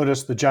you've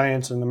noticed the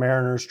Giants and the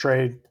Mariners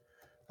trade.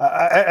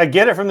 I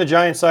get it from the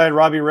Giants side.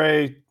 Robbie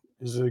Ray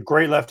is a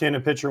great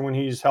left-handed pitcher when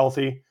he's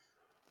healthy.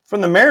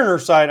 From the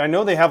Mariners side, I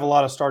know they have a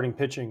lot of starting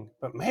pitching,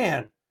 but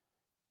man,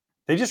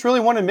 they just really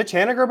wanted Mitch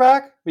Haniger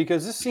back,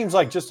 because this seems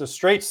like just a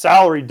straight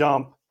salary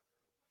dump,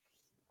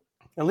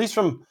 at least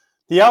from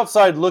the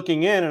outside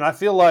looking in. And I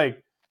feel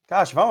like,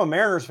 gosh, if I'm a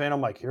Mariners fan,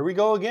 I'm like, here we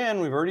go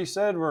again. We've already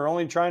said we're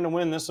only trying to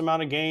win this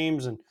amount of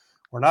games, and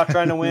we're not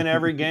trying to win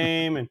every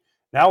game. And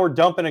now we're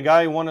dumping a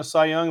guy who won a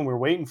Cy Young, and we're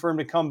waiting for him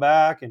to come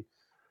back. And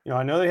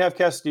I know they have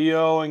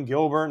Castillo and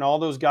Gilbert and all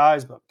those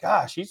guys, but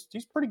gosh, he's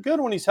pretty good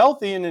when he's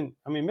healthy. And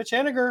then, Mitch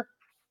Haniger,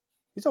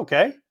 he's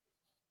okay.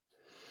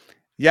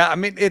 Yeah,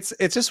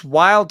 it's just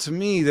wild to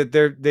me that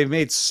they've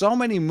made so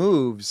many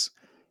moves,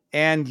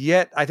 and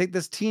yet I think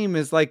this team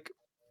is like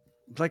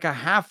a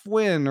half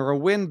win or a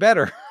win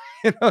better.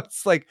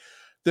 It's like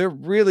they're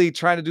really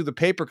trying to do the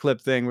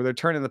paperclip thing where they're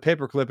turning the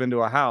paperclip into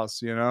a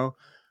house,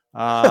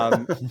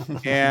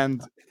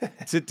 and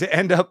to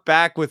end up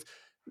back with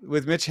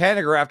Mitch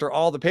Haniger after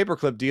all the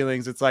paperclip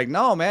dealings. It's like,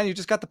 no, man, you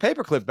just got the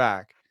paperclip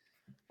back.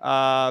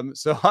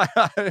 So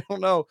I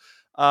don't know,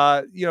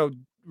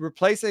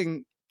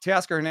 replacing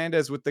Teoscar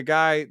Hernandez with the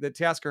guy that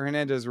Teoscar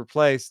Hernandez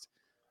replaced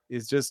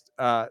is just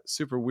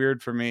super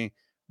weird for me.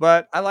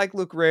 But I like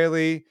Luke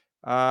Raley.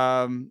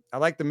 I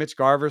like the Mitch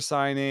Garver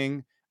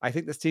signing. I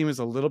think this team is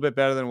a little bit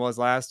better than it was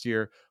last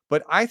year,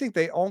 but I think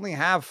they only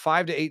have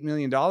 $5 to $8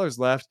 million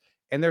left,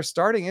 and their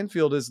starting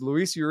infield is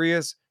Luis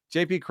Urias,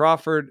 J.P.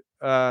 Crawford,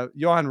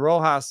 Johan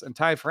Rojas, and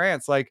Ty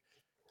France. Like,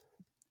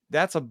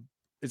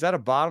 is that a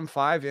bottom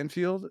 5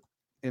 infield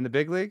in the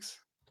big leagues?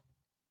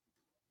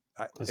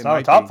 It's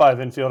not a top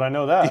 5 infield. I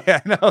know that. Yeah,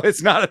 no,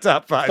 it's not a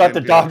top 5. It's not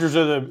the Dodgers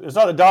it's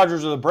not the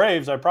Dodgers or the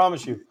Braves, I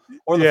promise you,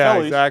 or the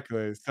Phillies.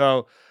 Exactly.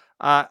 So,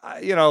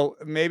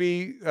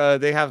 maybe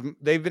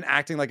they've been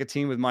acting like a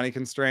team with money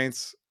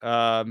constraints.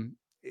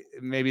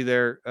 Maybe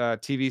their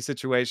TV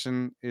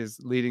situation is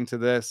leading to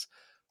this,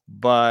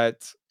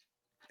 but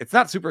it's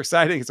not super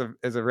exciting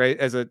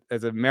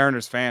as a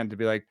Mariners fan to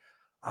be like,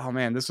 oh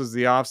man, this was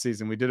the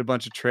offseason. We did a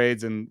bunch of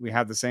trades and we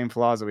had the same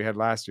flaws that we had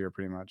last year,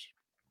 pretty much.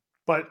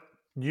 But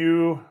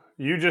you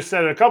just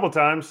said it a couple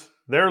times.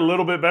 They're a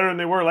little bit better than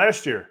they were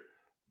last year.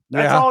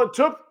 That's all it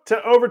took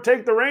to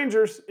overtake the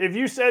Rangers. If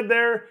you said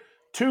they're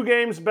 2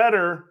 games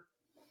better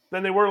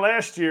than they were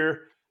last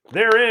year,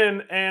 they're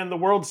in, and the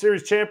World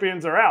Series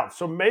champions are out.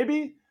 So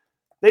maybe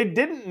they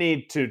didn't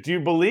need to. Do you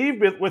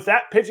believe with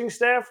that pitching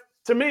staff?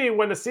 To me,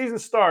 when the season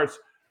starts,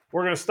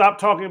 we're going to stop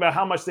talking about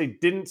how much they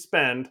didn't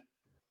spend,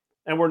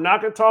 and we're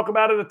not going to talk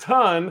about it a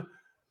ton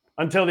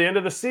until the end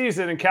of the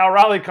season, and Cal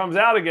Raleigh comes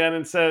out again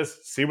and says,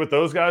 see what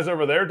those guys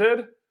over there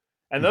did?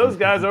 And those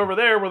guys over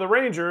there were the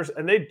Rangers,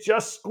 and they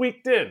just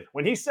squeaked in.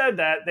 When he said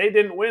that, they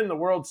didn't win the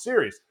World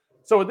Series.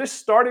 So with this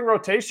starting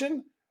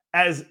rotation,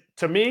 as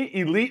to me,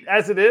 elite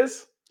as it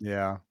is,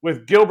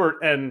 with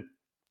Gilbert and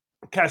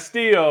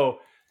Castillo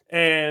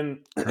and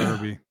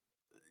Kirby.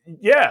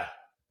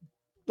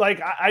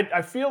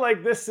 I feel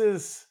like this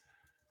is,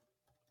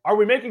 are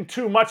we making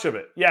too much of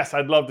it? Yes,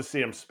 I'd love to see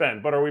them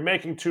spend, but are we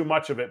making too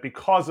much of it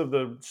because of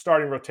the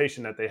starting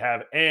rotation that they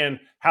have and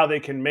how they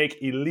can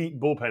make elite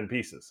bullpen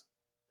pieces?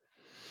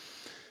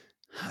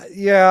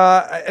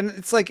 Yeah, and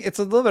it's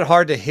a little bit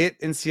hard to hit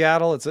in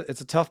Seattle. It's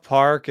a tough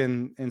park,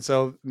 and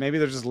so maybe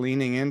they're just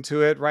leaning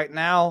into it right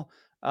now.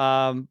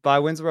 By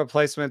wins of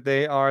replacement,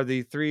 they are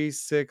the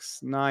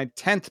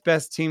 10th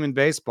best team in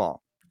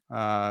baseball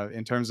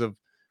in terms of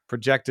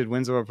projected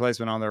wins of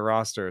replacement on their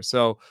roster.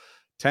 So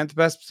 10th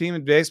best team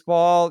in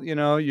baseball,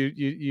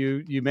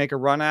 you make a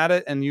run at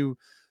it, and the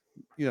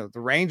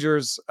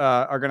Rangers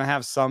are going to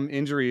have some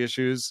injury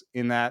issues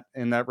in that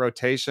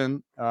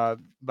rotation.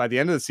 By the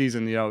end of the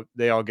season,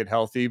 they all get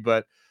healthy,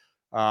 but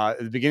at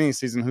the beginning of the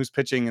season, who's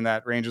pitching in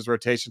that Rangers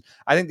rotation?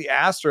 I think the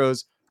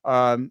Astros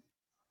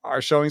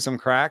are showing some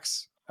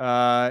cracks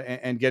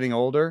and getting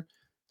older,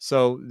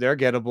 so they're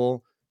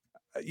gettable.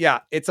 Yeah,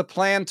 it's a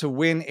plan to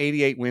win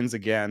 88 wins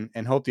again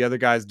and hope the other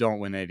guys don't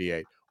win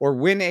 88, or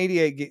win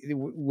 88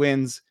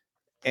 wins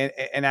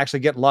and actually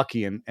get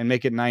lucky and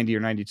make it 90 or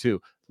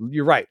 92.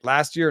 You're right.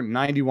 Last year,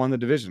 90 won the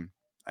division.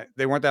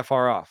 They weren't that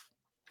far off,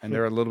 and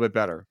they're a little bit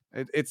better.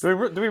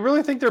 Do we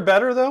really think they're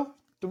better, though?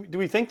 Do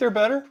we think they're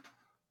better?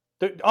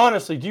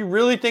 Honestly, do you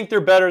really think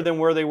they're better than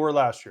where they were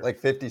last year? Like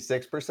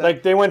 56%?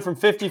 Like they went from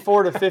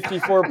 54 to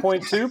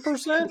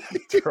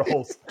 54.2%?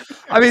 Trolls.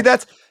 I mean,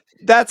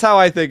 That's how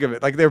I think of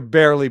it. Like they're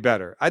barely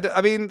better.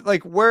 I mean,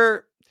 like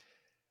we're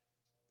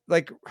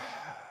like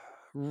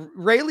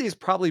Rayleigh is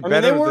probably I mean,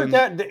 better they weren't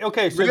than that.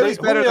 Okay, so Rayleigh's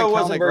better than Julio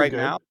wasn't Kelnick very right good.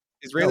 now.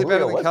 Is No, Rayleigh better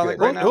Julio than was Kelnick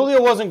good. right now?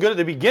 Julio wasn't good at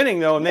the beginning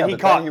though, and then Yeah,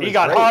 he but then he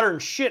got was great. hotter than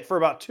shit for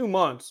about 2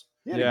 months,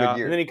 He had a Yeah. good and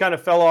year. then he kind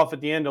of fell off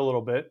at the end a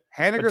little bit.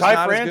 But Haniger's Ty not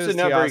as France good as didn't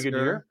have a very good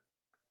Teoscar. year.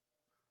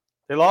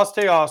 They lost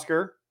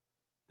Teoscar.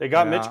 They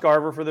got Yeah. Mitch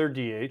Garver for their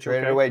DH.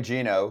 Traded Okay. away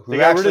Gino, who They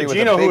got actually rid of was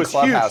Gino, a who big was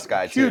clubhouse huge,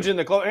 guy huge too. in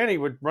the club, and he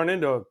would run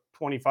into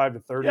 25 to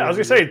 30. Yeah, I was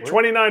gonna every say year.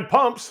 29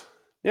 pumps.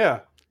 Yeah.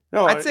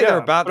 No, I'd say yeah, they're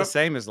about but- the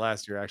same as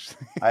last year,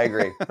 actually. I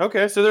agree.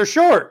 Okay, so they're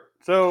short.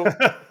 So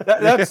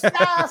that's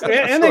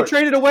and they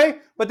traded away,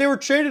 but they were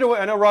traded away.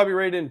 I know Robbie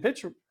Ray didn't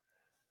pitch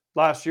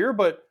last year,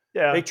 but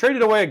Yeah, they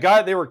traded away a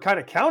guy they were kind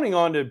of counting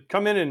on to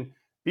come in and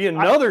be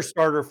another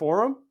starter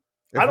for them.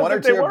 If one or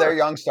two of their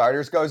young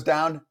starters goes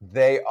down,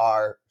 they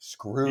are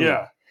screwed.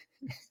 Yeah.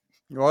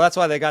 Well, that's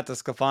why they got the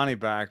Scafani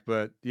back.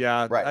 But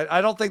yeah, Right.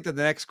 I don't think that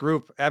the next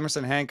group,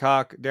 Emerson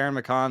Hancock, Darren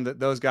McCon, that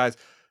those guys,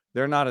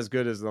 they're not as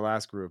good as the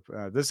last group.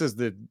 This is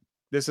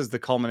the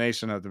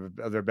culmination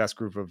of their best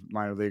group of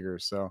minor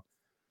leaguers. So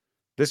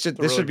this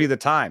should be the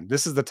time.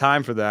 This is the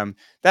time for them.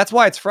 That's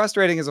why it's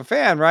frustrating as a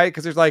fan, right?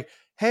 Because there's like,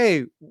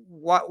 hey,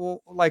 what?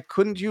 Well, like,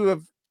 couldn't you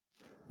have,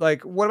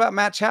 like, what about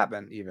Matt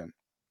Chapman? Even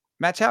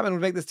Matt Chapman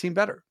would make this team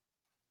better.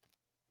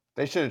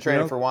 They should have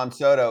traded for Juan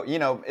Soto.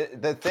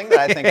 The thing that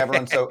I think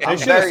everyone's so They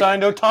should have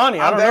signed Ohtani.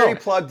 I'm very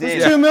plugged in.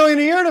 It's $2 million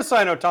a year to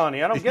sign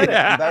Ohtani. I don't get it.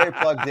 I'm very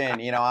plugged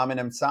in. I'm an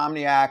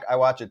insomniac. I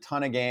watch a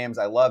ton of games.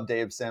 I love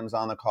Dave Sims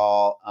on the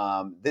call.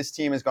 This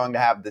team is going to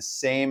have the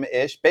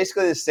same-ish,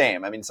 basically the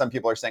same. I mean, some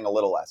people are saying a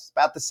little less,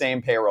 about the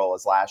same payroll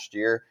as last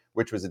year,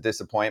 which was a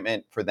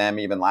disappointment for them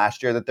even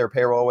last year that their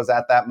payroll was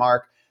at that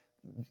mark.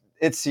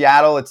 It's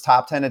Seattle. It's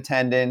top 10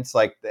 attendance.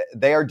 Like,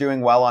 they are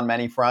doing well on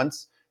many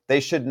fronts. They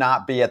should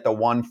not be at the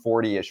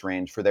 140-ish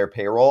range for their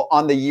payroll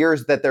on the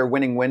years that their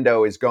winning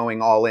window is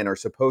going all in or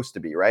supposed to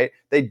be, right?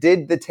 They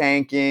did the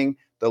tanking,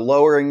 the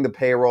lowering the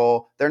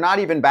payroll. They're not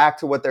even back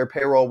to what their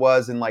payroll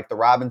was in like the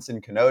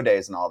Robinson Cano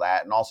days and all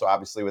that. And also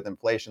obviously with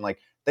inflation, like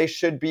they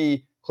should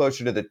be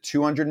closer to the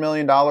 $200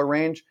 million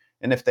range.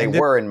 And if they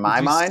were, in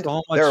my mind,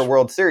 they're a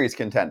World Series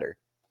contender.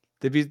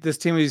 This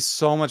team would be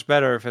so much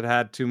better if it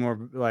had two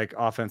more like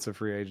offensive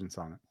free agents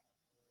on it.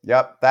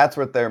 Yep, that's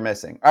what they're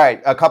missing. All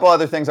right, a couple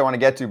other things I want to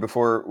get to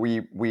before we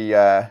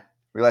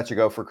let you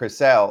go for Chris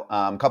Sale.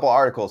 A couple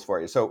articles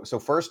for you. So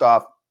first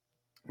off,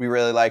 we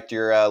really liked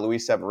your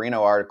Luis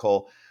Severino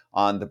article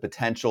on the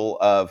potential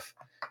of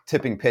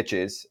tipping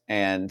pitches,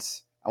 and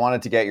I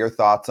wanted to get your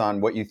thoughts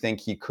on what you think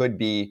he could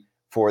be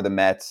for the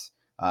Mets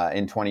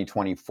in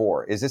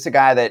 2024. Is this a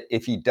guy that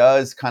if he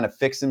does kind of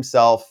fix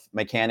himself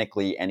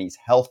mechanically and he's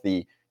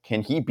healthy,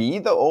 can he be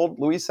the old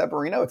Luis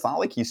Severino? It's not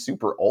like he's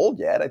super old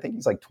yet. I think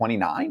he's like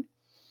 29.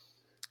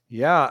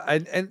 Yeah.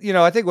 And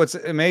I think what's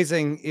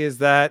amazing is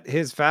that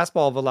his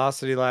fastball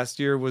velocity last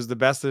year was the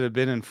best it had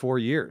been in 4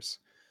 years.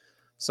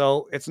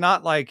 So it's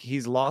not like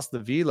he's lost the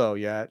velo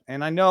yet.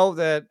 And I know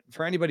that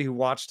for anybody who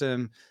watched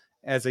him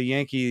as a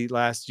Yankee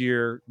last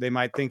year, they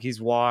might think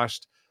he's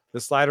washed. The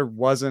slider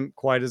wasn't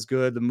quite as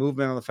good. The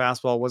movement on the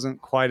fastball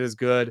wasn't quite as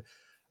good.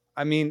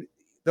 I mean,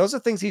 those are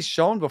things he's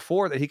shown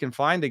before that he can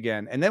find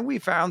again. And then we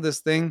found this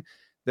thing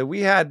that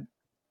we had,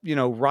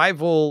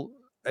 rival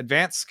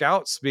advanced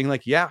scouts being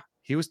like, yeah,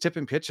 he was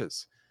tipping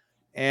pitches.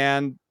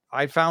 And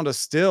I found a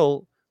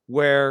still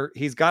where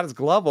he's got his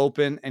glove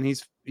open and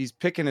he's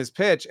picking his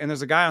pitch. And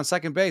there's a guy on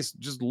second base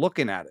just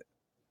looking at it,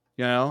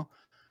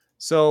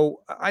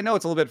 So I know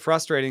it's a little bit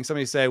frustrating.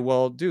 Somebody say,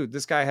 well, dude,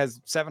 this guy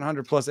has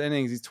 700 plus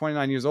innings. He's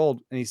 29 years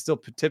old and he's still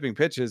tipping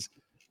pitches.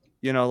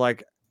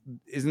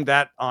 Isn't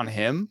that on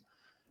him?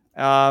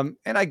 And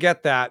I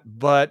get that,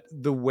 but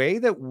the way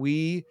that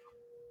we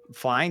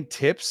find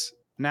tips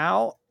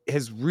now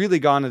has really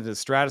gone into the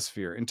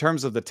stratosphere in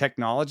terms of the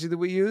technology that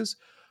we use.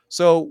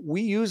 So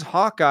we use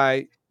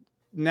Hawkeye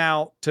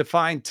now to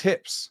find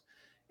tips,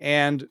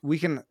 and we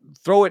can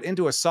throw it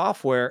into a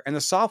software, and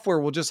the software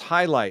will just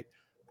highlight,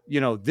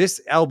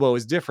 this elbow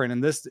is different,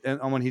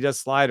 and when he does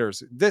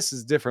sliders, this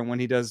is different when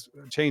he does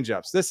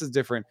changeups, this is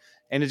different,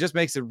 and it just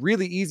makes it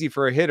really easy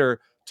for a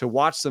hitter to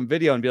watch some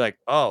video and be like,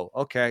 oh,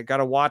 okay, got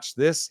to watch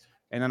this.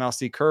 And then I'll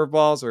see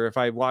curveballs, or if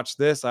I watch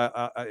this,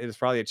 it's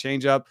probably a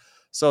changeup.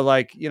 So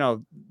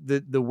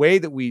the way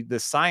that the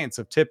science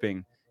of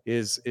tipping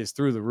is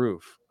through the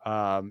roof.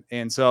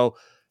 And so,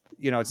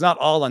 it's not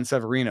all on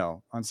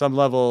Severino. On some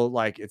level,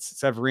 like it's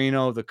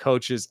Severino, the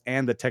coaches,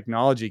 and the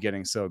technology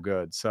getting so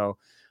good. So,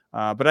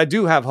 but I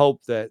do have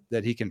hope that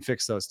he can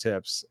fix those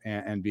tips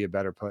and be a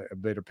better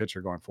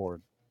pitcher going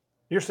forward.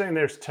 You're saying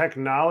there's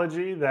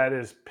technology that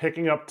is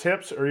picking up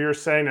tips, or you're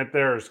saying that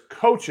there's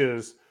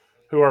coaches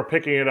who are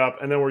picking it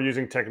up and then we're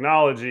using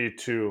technology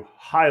to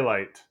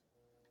highlight,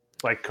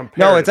 like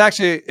compare? No, it's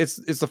actually, it's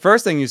the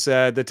first thing you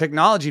said. The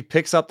technology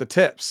picks up the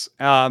tips.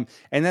 And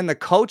then the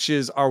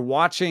coaches are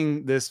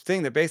watching this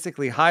thing that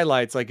basically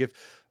highlights, like if,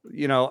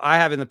 I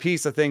have in the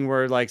piece a thing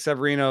where like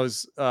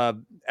Severino's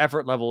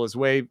effort level is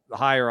way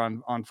higher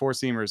on four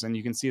seamers and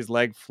you can see his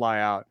leg fly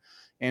out.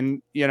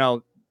 And,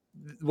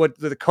 what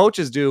the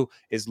coaches do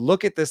is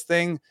look at this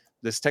thing,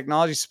 this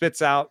technology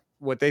spits out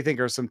what they think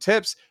are some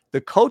tips.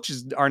 The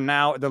coaches are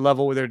now at the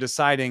level where they're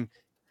deciding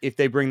if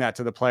they bring that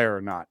to the player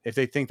or not, if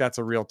they think that's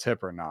a real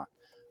tip or not.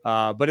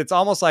 But it's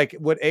almost like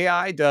what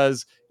AI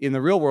does in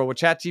the real world, what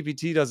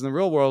ChatGPT does in the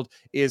real world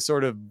is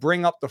sort of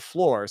bring up the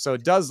floor. So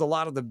it does a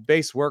lot of the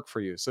base work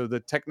for you. So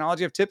the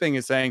technology of tipping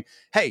is saying,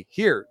 hey,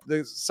 here,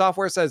 the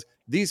software says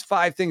these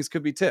 5 things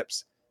could be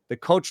tips. The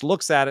coach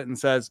looks at it and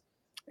says,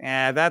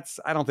 I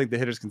don't think the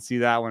hitters can see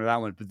that one or that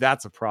one, but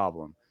that's a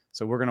problem.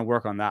 So we're going to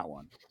work on that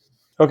one.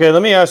 Okay,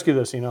 let me ask you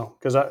this,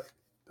 because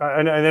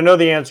I know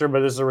the answer,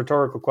 but this is a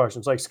rhetorical question.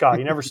 It's like, Scott,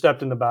 you never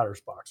stepped in the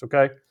batter's box,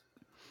 okay?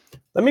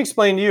 Let me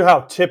explain to you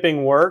how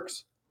tipping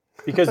works,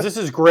 because this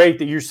is great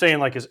that you're saying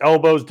like his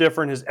elbow's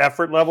different, his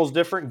effort level's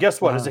different.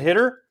 Guess what? As a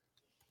hitter,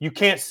 you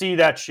can't see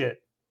that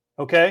shit,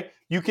 okay?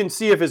 You can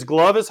see if his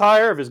glove is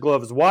higher, if his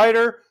glove is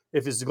wider,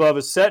 if his glove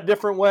is set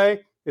different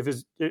way.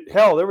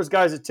 Hell, there was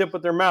guys that tip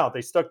with their mouth.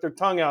 They stuck their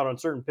tongue out on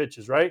certain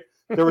pitches, right?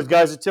 There was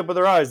guys that tip with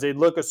their eyes. They'd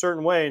look a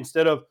certain way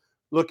instead of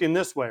looking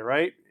this way,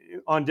 right?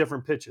 On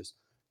different pitches.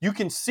 You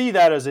can see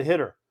that as a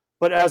hitter.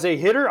 But as a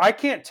hitter, I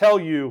can't tell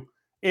you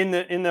in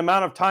the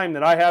amount of time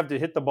that I have to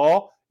hit the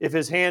ball, if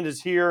his hand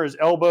is here, his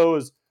elbow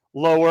is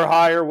lower,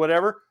 higher,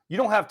 whatever. You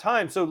don't have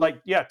time. So,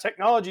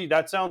 technology,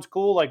 that sounds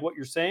cool, like what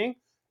you're saying.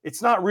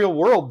 It's not real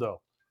world,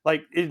 though.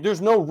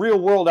 There's no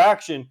real world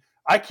action.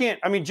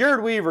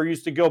 Jared Weaver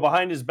used to go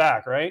behind his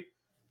back, right?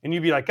 And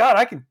you'd be like, God,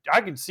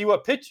 I can see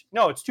what pitch.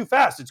 No, it's too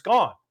fast. It's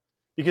gone.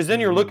 Because then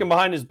you're looking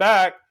behind his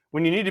back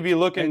when you need to be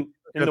looking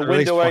in the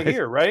window right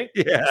here, right?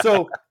 Yeah.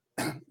 So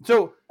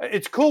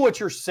it's cool what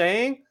you're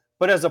saying,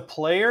 but as a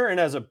player and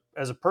as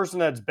a person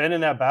that's been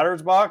in that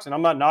batter's box, and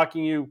I'm not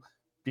knocking you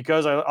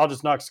because I'll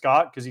just knock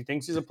Scott because he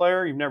thinks he's a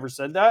player. You've never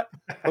said that,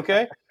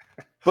 okay?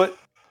 But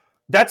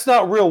that's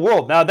not real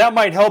world. Now, that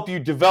might help you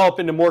develop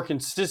into more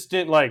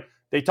consistent, like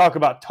they talk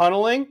about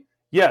tunneling.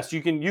 Yes,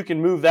 you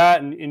can move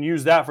that and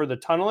use that for the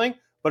tunneling.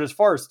 But as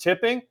far as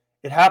tipping,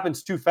 it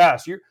happens too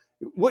fast.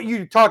 What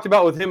you talked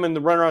about with him in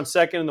the runner on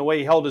second and the way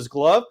he held his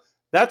glove,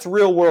 that's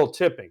real world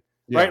tipping,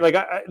 right? Like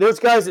there was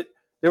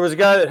a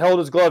guy that held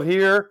his glove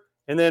here,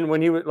 and then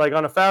when he was like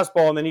on a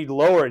fastball, and then he'd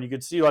lower it, you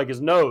could see like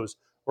his nose.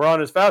 Or on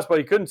his fastball,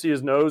 he couldn't see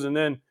his nose, and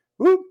then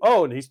whoop,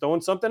 and he's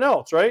throwing something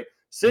else, right?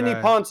 Sidney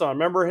Ponson,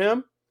 remember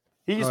him?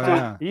 He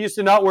used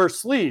to not wear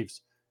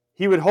sleeves.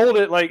 He would hold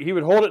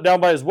it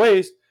down by his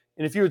waist,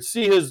 and if you would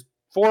see his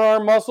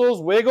forearm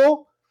muscles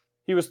wiggle,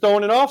 he was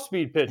throwing an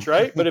off-speed pitch,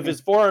 right? But if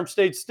his forearm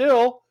stayed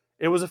still,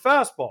 it was a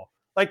fastball.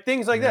 Like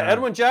things like that.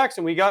 Edwin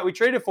Jackson, we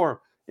traded for him.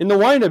 In the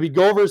windup, he'd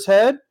go over his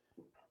head,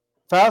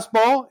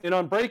 fastball, and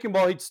on breaking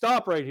ball, he'd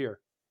stop right here,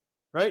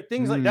 right?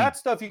 Things like that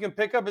stuff you can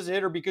pick up as a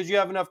hitter because you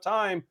have enough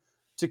time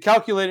to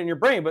calculate it in your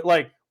brain. But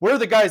like where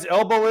the guy's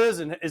elbow is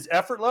and his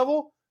effort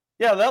level,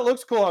 yeah, that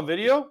looks cool on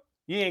video.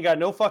 You ain't got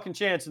no fucking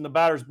chance in the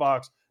batter's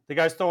box. The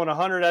guy's throwing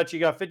 100 at you.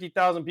 You got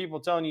 50,000 people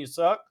telling you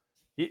suck.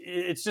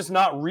 It's just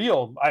not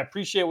real. I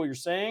appreciate what you're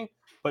saying,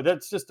 but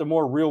that's just a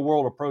more real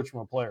world approach from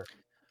a player.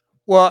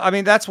 Well,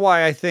 that's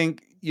why I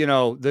think,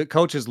 the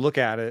coaches look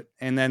at it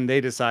and then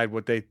they decide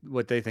what they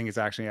think is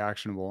actually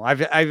actionable.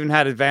 I've even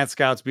had advanced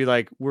scouts be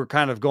like, we're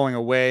kind of going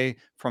away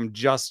from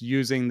just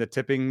using the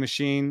tipping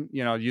machine,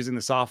 using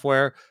the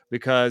software,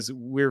 because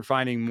we're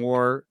finding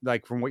more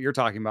like from what you're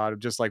talking about of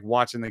just like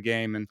watching the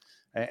game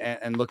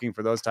and looking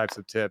for those types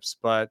of tips.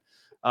 But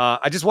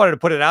I just wanted to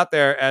put it out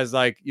there as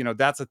like,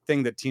 that's a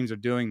thing that teams are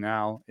doing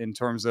now in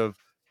terms of,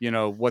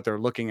 what they're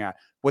looking at.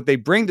 What they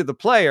bring to the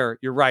player,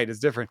 you're right, is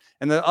different.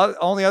 And the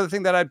only other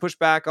thing that I'd push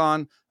back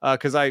on,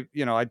 because I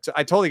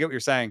totally get what you're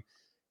saying.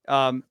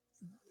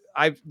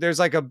 There's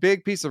like a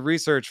big piece of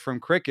research from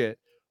cricket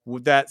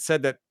that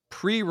said that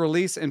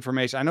pre-release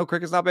information, I know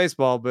cricket's not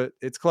baseball, but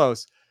it's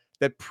close,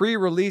 that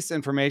pre-release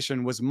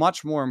information was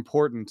much more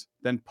important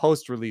than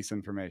post-release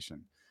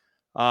information.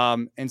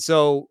 And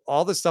so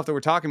all the stuff that we're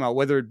talking about,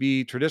 whether it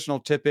be traditional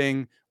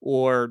tipping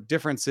or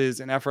differences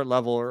in effort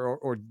level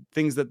or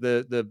things that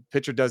the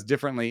pitcher does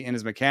differently in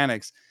his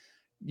mechanics,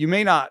 you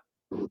may not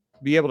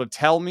be able to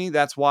tell me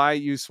that's why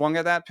you swung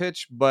at that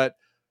pitch, but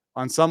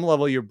on some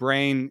level, your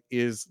brain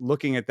is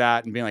looking at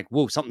that and being like,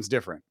 whoa, something's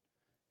different.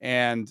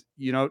 And,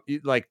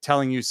 like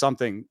telling you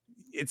something,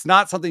 it's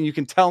not something you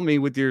can tell me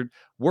with your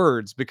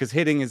words, because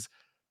hitting is,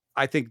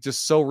 I think,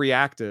 just so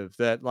reactive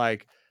that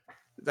like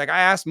I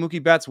asked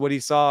Mookie Betts what he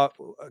saw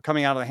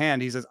coming out of the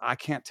hand. He says, I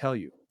can't tell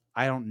you.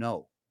 I don't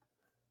know.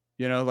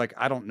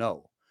 I don't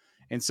know.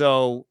 And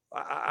so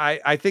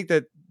I think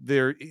that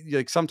there,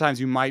 like sometimes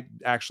you might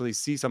actually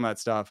see some of that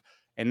stuff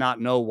and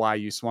not know why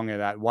you swung at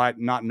that,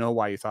 not know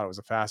why you thought it was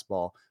a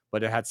fastball,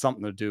 but it had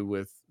something to do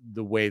with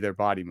the way their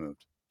body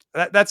moved.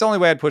 That's the only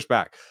way I'd push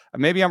back.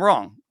 Maybe I'm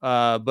wrong.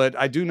 But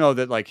I do know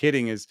that like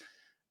hitting is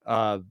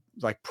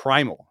like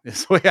primal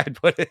is the way I'd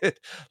put it.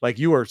 Like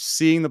you are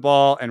seeing the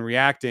ball and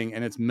reacting,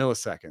 and it's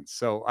milliseconds.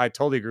 So I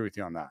totally agree with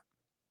you on that.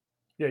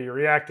 Yeah, you're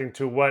reacting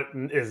to what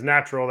is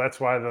natural. That's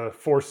why the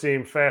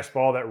four-seam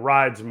fastball that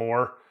rides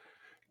more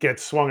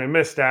gets swung and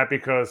missed at,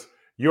 because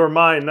your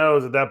mind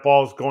knows that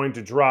ball is going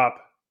to drop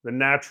the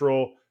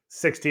natural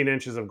 16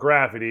 inches of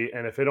gravity.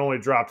 And if it only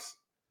drops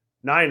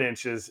 9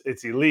 inches,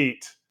 it's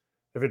elite.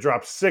 If it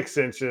drops 6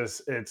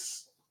 inches,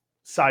 it's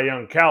Cy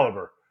Young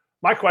caliber.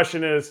 My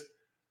question is,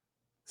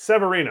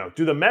 Severino,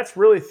 do the Mets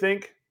really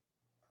think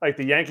like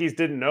the Yankees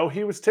didn't know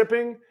he was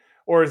tipping?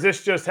 Or is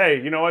this just,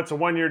 hey, you know, it's a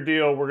 1-year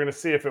deal. We're going to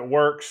see if it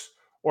works.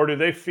 Or do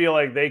they feel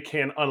like they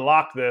can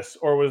unlock this?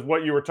 Or was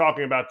what you were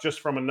talking about just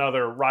from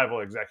another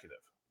rival executive?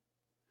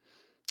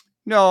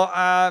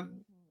 No,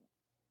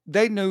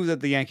 they knew that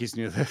the Yankees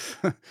knew this.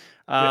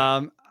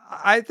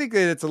 I think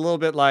that it's a little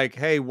bit like,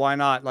 hey, why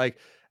not? Like,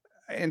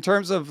 in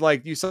terms of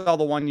like, you saw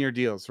the 1-year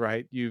deals,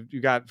 right? You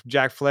got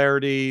Jack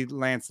Flaherty,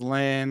 Lance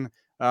Lynn,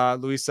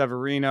 Luis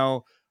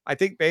Severino. I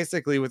think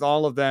basically with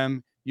all of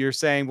them, you're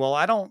saying, well,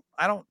 I don't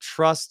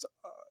trust,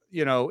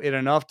 it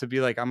enough to be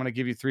like, I'm going to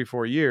give you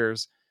 3-4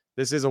 years.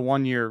 This is a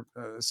 1-year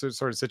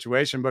sort of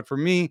situation. But for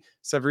me,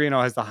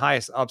 Severino has the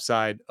highest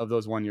upside of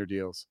those 1-year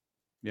deals,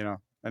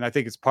 And I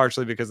think it's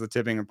partially because of the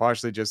tipping and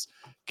partially just,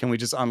 can we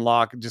just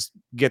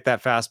get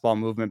that fastball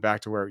movement back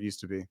to where it used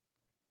to be?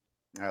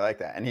 I like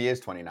that. And he is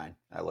 29.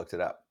 I looked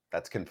it up.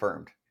 That's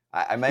confirmed.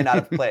 I may not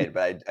have played,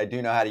 but I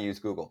do know how to use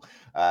Google.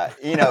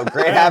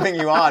 Great having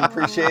you on.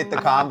 Appreciate the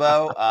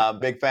combo.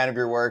 Big fan of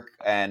your work.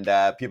 And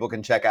people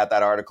can check out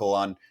that article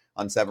on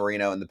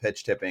Severino and the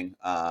pitch tipping.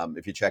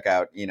 If you check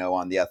out Eno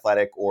on The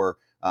Athletic, or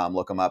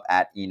look him up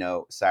at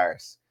Eno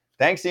Sarris.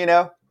 Thanks,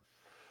 Eno.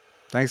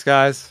 Thanks,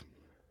 guys.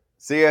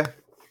 See ya.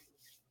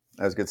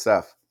 That was good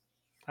stuff.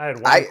 I had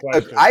one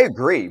question. I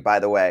agree, by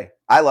the way.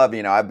 I love,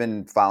 I've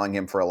been following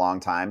him for a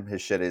long time.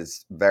 His shit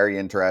is very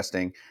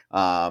interesting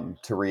to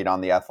read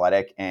on The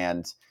Athletic.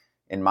 And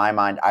in my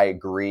mind, I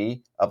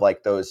agree of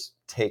like those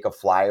take a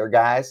flyer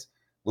guys.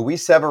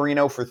 Luis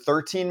Severino for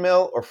 13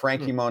 mil or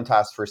Frankie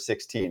Montas for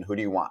 16? Who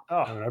do you want?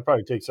 Oh, I'd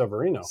probably take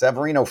Severino.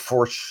 Severino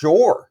for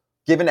sure,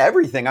 given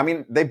everything. I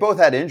mean, they both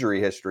had injury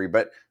history,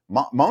 but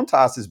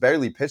Montas has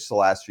barely pitched the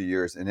last few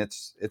years, and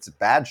it's a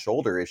bad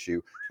shoulder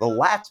issue. The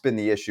lat's been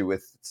the issue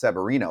with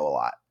Severino a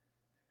lot.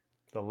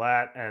 The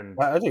lat and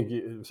I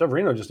think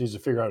Severino just needs to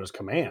figure out his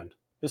command.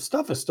 His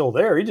stuff is still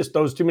there. He just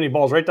throws too many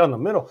balls right down the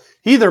middle.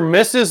 He either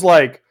misses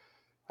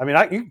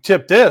you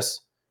tip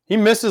this. He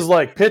misses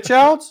like pitch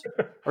outs,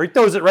 or he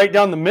throws it right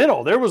down the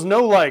middle. There was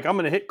no I'm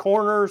going to hit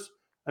corners.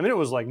 I mean, it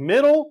was like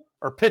middle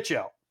or pitch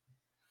out.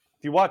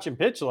 If you watch him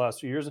pitch the last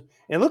few years,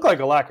 it looked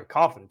like a lack of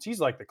confidence. He's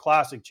like the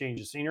classic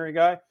change of scenery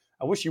guy.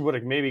 I wish he would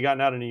have maybe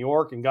gotten out of New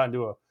York and gotten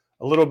to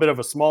a little bit of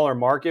a smaller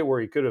market where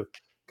he could have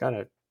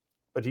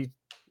but he,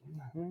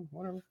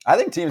 whatever. I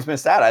think teams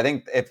missed out. I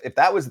think if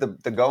that was the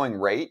going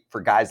rate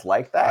for guys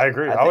like that, I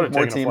agree. I think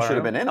more teams should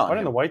have been in on it. Why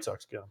didn't the White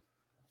Sox get him?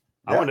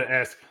 I wanted to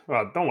ask,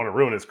 I don't want to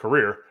ruin his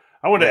career.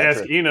 I want to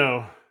ask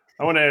Eno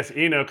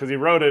because he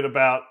wrote it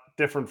about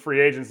different free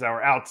agents that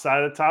were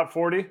outside the top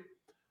 40.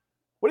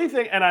 What do you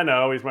think? And I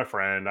know he's my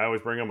friend. I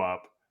always bring him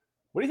up.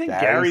 What do you think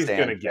Gary's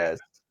going to get?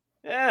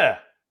 Yeah,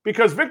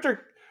 because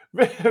Victor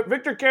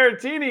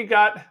Caratini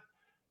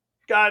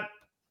got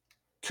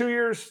 2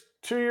 years,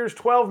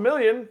 12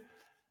 million.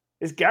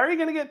 Is Gary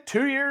going to get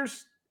 2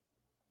 years,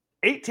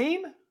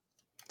 18?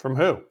 From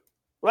who?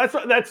 Well,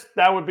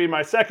 that would be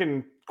my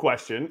second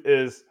question: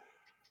 is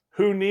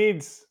who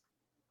needs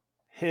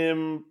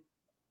him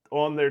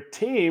on their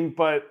team?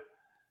 But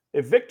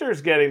if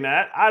Victor's getting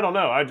that, I don't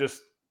know.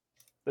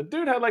 The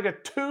dude had like a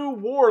 2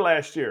 WAR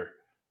last year.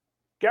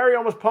 Gary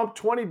almost pumped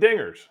 20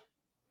 dingers.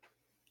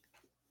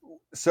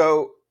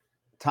 So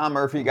Tom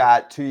Murphy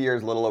got 2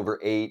 years, a little over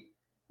 8.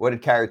 What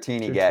did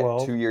Caratini get?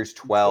 12. 2 years,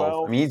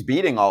 12. I mean, he's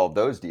beating all of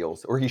those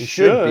deals, or he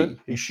should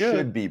be. He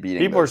should be beating.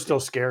 People are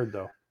still scared,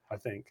 though, I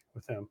think,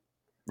 with him.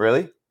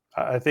 Really?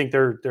 I think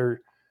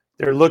they're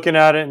looking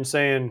at it and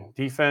saying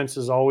defense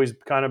has always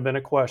kind of been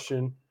a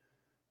question.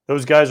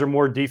 Those guys are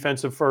more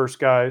defensive first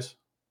guys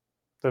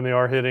than they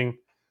are hitting.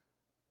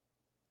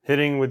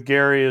 Hitting with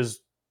Gary is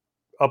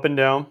up and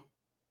down.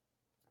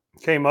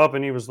 Came up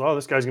and he was,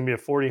 this guy's going to be a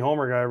 40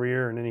 homer guy every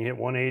year. And then he hit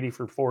 180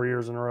 for 4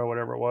 years in a row,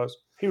 whatever it was.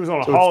 He was on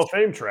a Hall of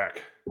Fame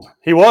track.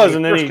 He was,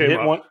 and then he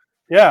hit one.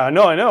 Yeah, I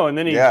know. And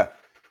then he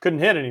couldn't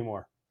hit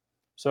anymore.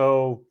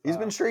 So he's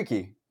been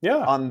streaky.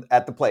 Yeah.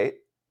 At the plate.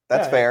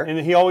 That's fair. And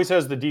he always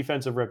has the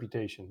defensive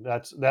reputation.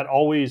 That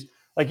always,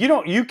 like,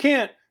 you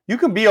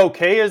can be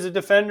okay as a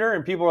defender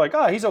and people are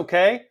like, he's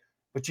okay.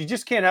 But you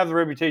just can't have the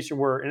reputation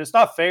where, and it's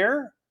not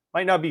fair,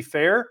 might not be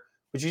fair,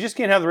 but you just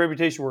can't have the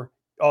reputation where,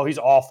 he's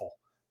awful.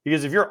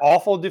 Because if you're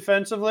awful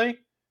defensively,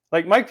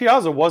 like Mike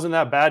Piazza wasn't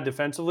that bad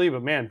defensively,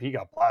 but man, he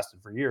got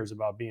blasted for years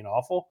about being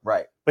awful.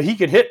 Right. But he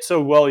could hit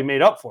so well, he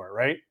made up for it,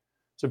 right?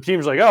 So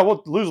teams are like,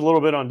 we'll lose a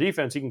little bit on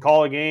defense. He can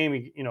call a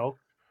game,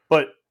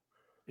 But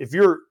if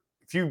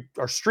you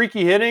are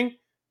streaky hitting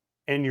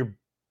and you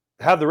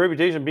have the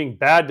reputation of being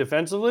bad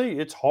defensively,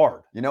 it's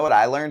hard. You know what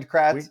I learned,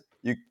 Kratz?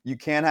 You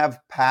can't have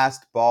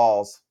passed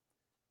balls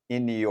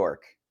in New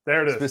York.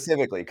 There it is.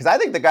 Specifically. Because I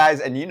think the guys,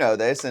 and you know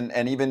this,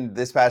 and even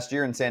this past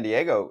year in San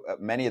Diego,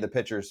 many of the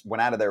pitchers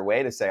went out of their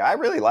way to say, I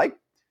really like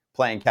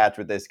playing catch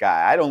with this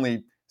guy. I'd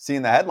only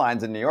seeing the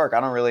headlines in New York. I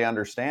don't really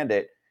understand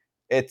it.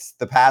 It's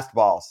the passed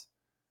balls.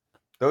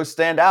 Those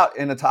stand out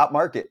in a top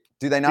market.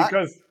 Do they not?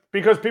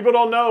 Because people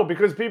don't know.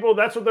 Because people,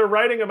 that's what they're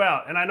writing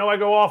about. And I know I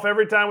go off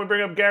every time we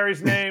bring up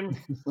Gary's name,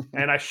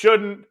 and I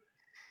shouldn't.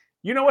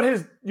 You know what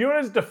his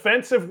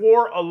defensive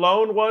WAR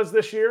alone was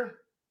this year?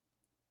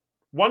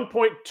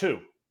 1.2.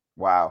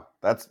 Wow,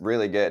 that's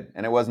really good.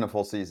 And it wasn't a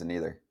full season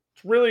either.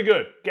 It's really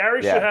good.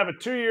 Gary should have a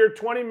 2-year,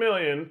 $20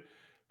 million,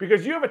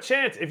 because you have a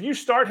chance. If you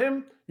start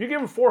him, you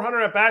give him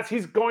 400 at bats,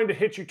 he's going to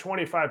hit you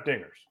 25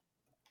 dingers.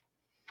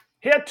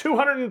 He had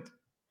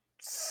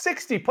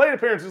 260 plate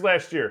appearances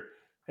last year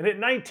and hit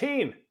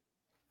 19.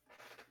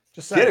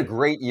 Just saying. He had a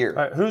great year.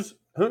 All right,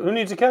 who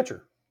needs a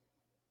catcher?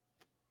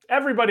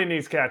 Everybody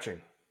needs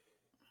catching.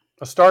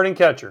 A starting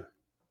catcher.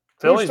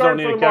 Phillies don't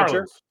need a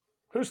catcher.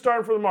 Who's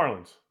starting for the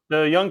Marlins?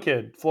 The young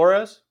kid,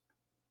 Flores.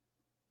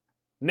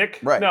 Nick?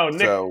 Right. No,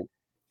 Nick. So,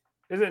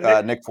 is it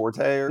Nick? Nick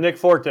Forte? Nick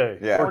Forte.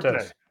 Yeah.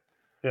 Fortes.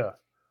 Yeah.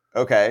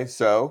 Okay,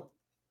 so.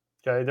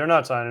 Okay, they're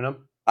not signing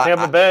him.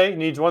 Tampa Bay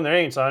needs one. They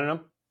ain't signing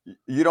him.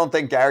 You don't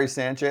think Gary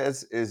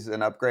Sanchez is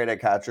an upgrade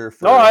at catcher?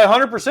 No, I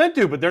 100%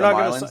 do, but they're not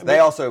going to. They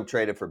also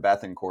traded for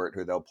Bethancourt,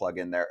 who they'll plug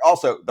in there.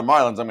 Also, the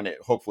Marlins, I'm going to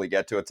hopefully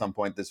get to at some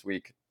point this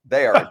week.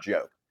 They are a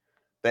joke.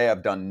 They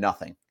have done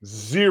nothing.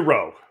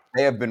 Zero.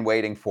 They have been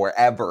waiting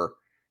forever.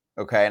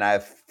 Okay, and I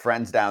have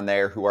friends down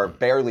there who are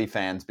barely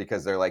fans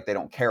because they're like, they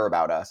don't care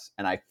about us,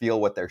 and I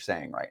feel what they're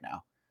saying right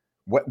now.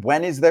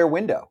 When is their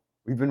window?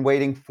 We've been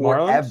waiting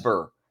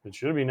forever. Marlins? It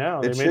should be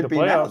now. They made the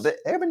playoffs. They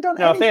haven't done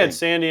anything. Now, if they had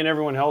Sandy and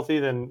everyone healthy,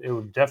 then it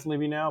would definitely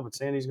be now, but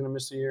Sandy's going to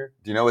miss a year.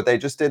 Do you know what they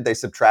just did? They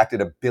subtracted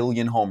 1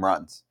 billion home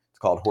runs. It's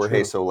called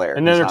Jorge Soler.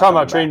 And then they're talking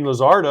about trading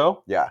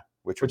Luzardo. Yeah,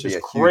 which is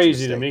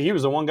crazy to me. He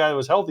was the one guy that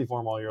was healthy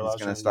for him all year last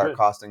year. He's going to start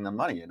costing them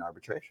money in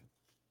arbitration.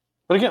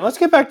 But again, let's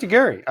get back to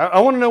Gary. I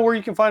want to know where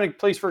you can find a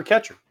place for a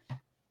catcher.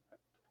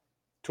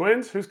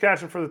 Twins? Who's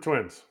catching for the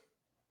Twins?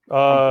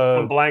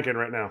 I'm blanking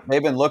right now.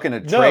 They've been looking to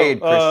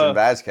trade Christian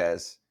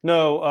Vasquez.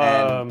 No,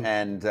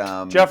 and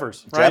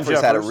Jeffers.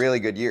 Jeffers had a really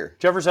good year.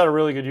 Jeffers had a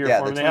really good year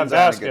for him. They have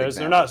Vasquez.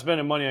 They're not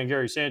spending money on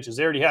Gary Sanchez.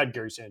 They already had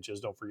Gary Sanchez,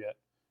 don't forget.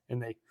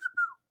 And they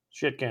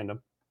shit canned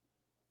him.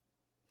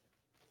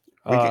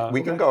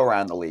 We can go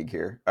around the league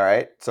here. All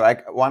right. So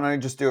why don't I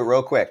just do it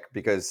real quick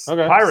because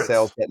Pirates.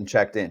 Sale's getting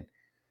checked in.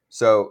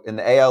 So in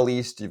the AL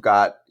East,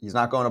 he's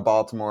not going to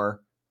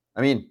Baltimore.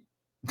 I mean,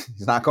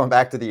 he's not going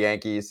back to the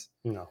Yankees.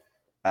 No.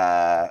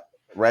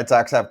 Red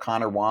Sox have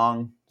Connor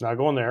Wong. Not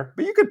going there.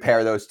 But you could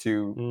pair those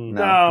two.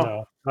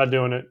 No, not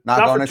doing it.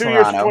 Not going for to 2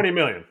 Toronto. years, $20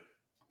 million.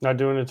 Not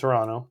doing it.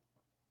 Toronto.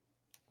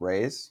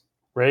 Rays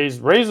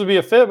would be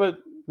a fit, but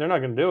they're not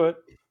going to do it.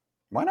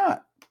 Why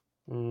not?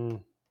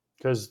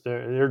 Because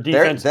their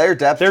defense, their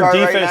depth chart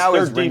right now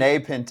is Rene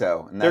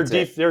Pinto, and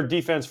their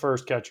defense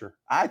first catcher.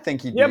 I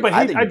think he'd. Yeah, but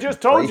I just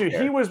told you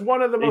he was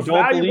one of the most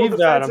valuable defensive believe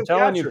that. I'm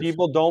telling catchers. you,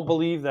 people don't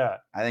believe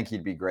that. I think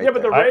he'd be great. Yeah,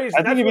 but the Rays.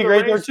 I think he'd be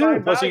great there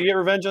too. Plus, he could get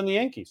revenge on the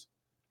Yankees.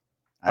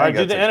 All right,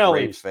 do the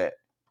NL East. Fit.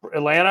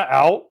 Atlanta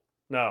out.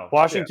 No.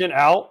 Washington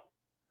out.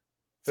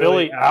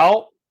 Philly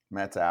out.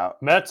 Mets out.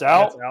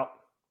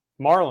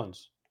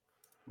 Marlins.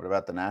 What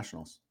about the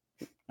Nationals?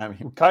 I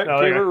mean,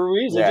 Keibert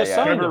Ruiz. They just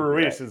signed him.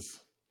 Keibert Ruiz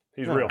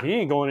he's real. He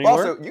ain't going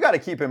anywhere. Also, you got to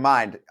keep in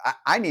mind,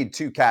 I need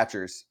 2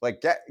 catchers.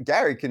 Like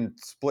Gary can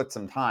split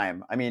some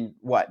time. I mean,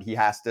 what? He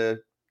has to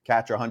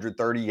catch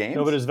 130 games?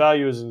 No, but his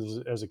value is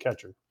as a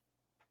catcher.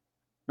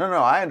 No,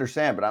 I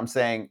understand. But I'm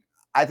saying,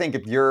 I think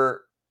if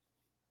you're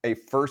a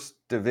first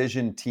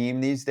division team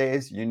these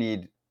days, you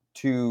need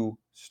 2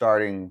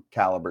 starting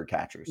caliber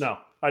catchers. No,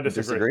 I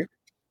disagree.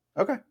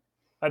 Okay.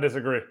 I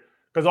disagree.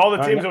 Because all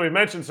the teams that we've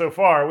mentioned so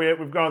far,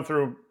 we've gone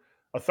through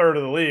a third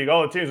of the league.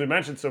 All the teams we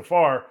mentioned so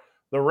far,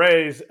 the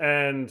Rays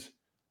and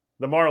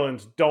the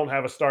Marlins don't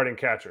have a starting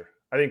catcher.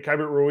 I think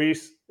Keibert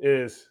Ruiz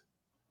is.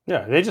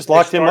 Yeah, they just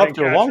locked him up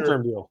to a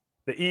long-term deal.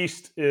 The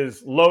East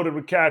is loaded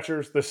with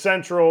catchers. The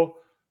Central,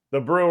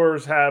 the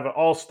Brewers have an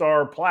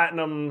all-star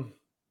platinum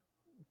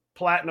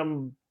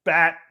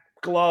bat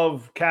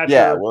glove catcher.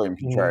 Yeah, William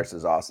Contreras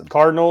is awesome.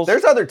 Cardinals.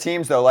 There's other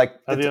teams though,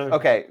 like the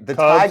Cubs.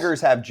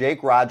 Tigers have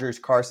Jake Rogers,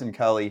 Carson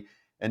Kelly,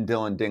 and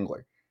Dylan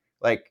Dingler.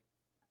 Like,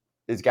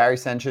 is Gary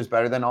Sanchez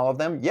better than all of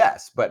them?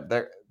 Yes, but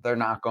they're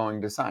not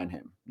going to sign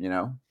him. You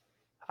know.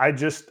 I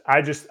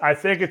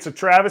think it's a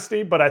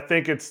travesty, but I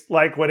think it's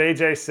like what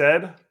AJ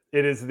said.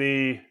 It is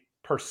the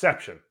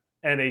perception,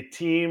 and a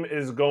team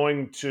is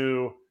going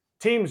to.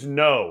 Teams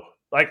know.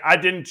 Like, I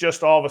didn't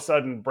just all of a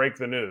sudden break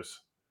the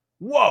news.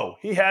 Whoa,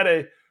 he had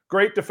a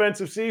great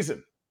defensive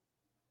season.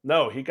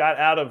 No, he got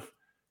out of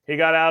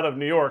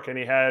New York and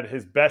he had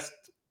his best,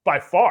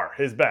 by far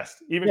his best.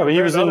 But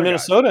he was in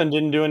Minnesota and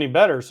didn't do any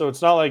better. So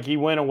it's not like he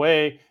went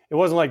away. It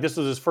wasn't like this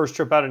was his first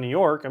trip out of New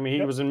York. I mean,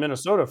 he was in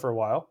Minnesota for a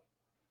while.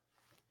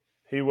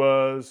 He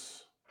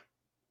was.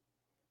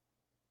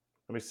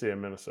 Let me see, in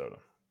Minnesota.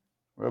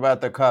 What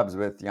about the Cubs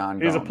with Jan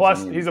Gomes?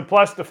 He's a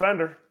plus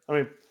defender. I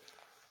mean,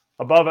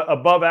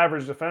 above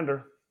average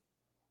defender.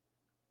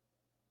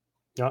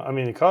 Yeah, I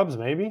mean, the Cubs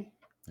maybe.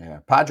 Yeah,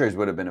 Padres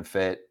would have been a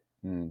fit.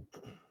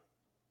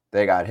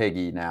 They got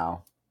Higgy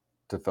now.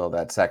 to fill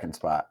that second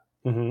spot.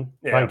 Mm-hmm.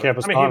 Yeah, Ryan but, I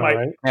Campusano, mean, he might-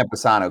 right?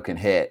 Campusano can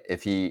hit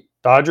if he.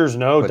 Dodgers,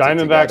 no. puts it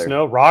Diamondbacks, together.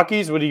 no.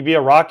 Rockies, would he be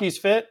a Rockies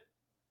fit?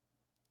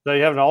 So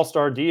you have an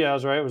all-star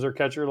Diaz, right? Was their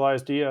catcher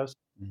Elias Diaz?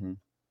 Mhm.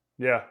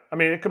 Yeah, I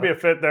mean, it could be a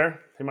fit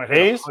there. He might hit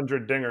A's?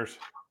 100 dingers.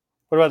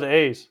 What about the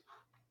A's?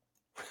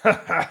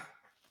 Oh,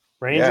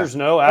 Rangers,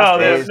 no.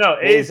 there's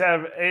Astros.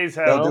 A's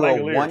have They'll do a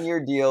Langoliers. 1-year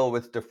deal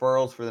with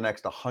deferrals for the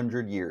next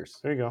 100 years.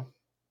 There you go.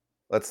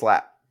 Let's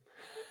slap.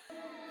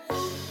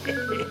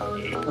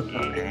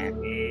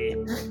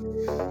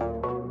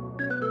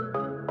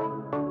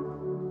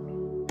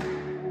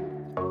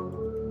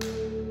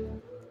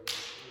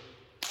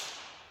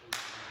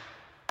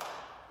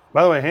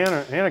 By the way,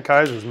 Hannah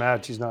Kaiser's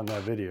mad she's not in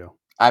that video.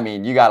 I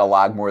mean, you got to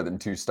log more than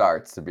 2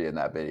 starts to be in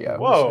that video.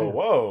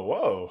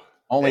 Whoa.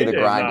 Only the AJ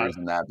grinders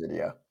in that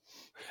video.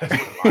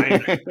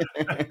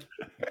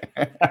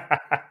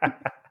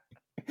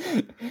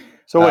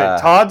 So wait,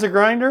 Todd's a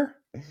grinder?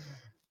 See,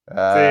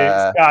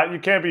 Scott, you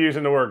can't be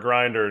using the word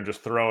grinder and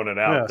just throwing it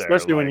out there.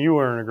 Especially when you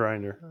weren't a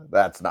grinder.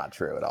 That's not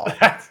true at all.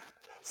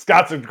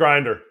 Scott's a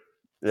grinder.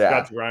 Yeah,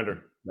 Scott's a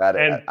grinder.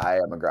 I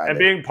am a grinder. And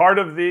being part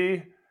of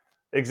the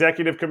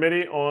executive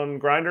committee on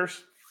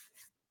grinders,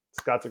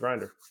 Scott's a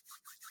grinder.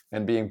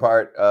 And being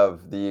part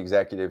of the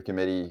executive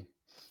committee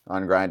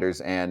on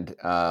grinders and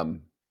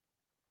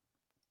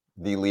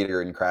the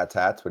leader in Kratz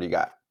hats. What do you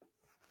got?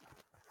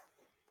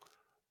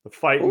 The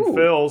Fighting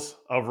Phils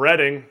of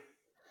Reading.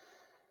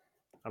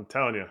 I'm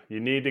telling you, you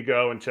need to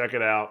go and check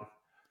it out.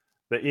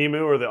 The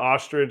emu or the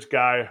ostrich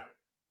guy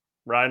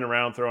riding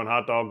around throwing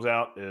hot dogs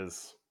out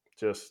is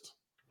just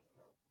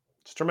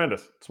it's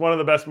tremendous. It's one of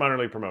the best minor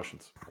league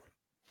promotions.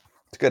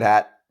 It's a good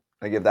hat.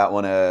 I give that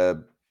one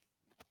a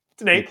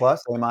It's an B+, 8.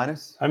 A-.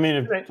 I mean,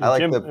 if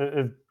like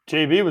if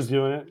JB was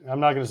doing it, I'm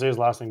not going to say his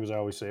last name because I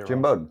always say it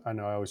Jim wrong. Bowden. I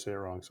know I always say it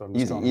wrong, so I'm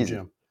just Easy, calling him easy.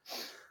 Jim.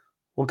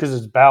 Well, because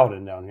it's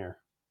Bowden down here,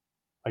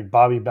 like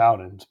Bobby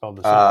Bowden spelled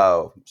the same.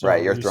 Oh, So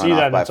right. You're you thrown see off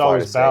that, and by it's Florida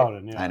always State.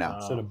 Bowden, yeah, I know.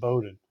 instead of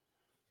Bowden.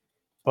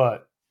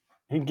 But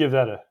he'd give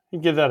that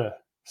a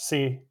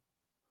C.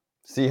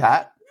 C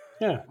hat?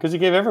 Yeah, because he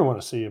gave everyone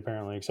a C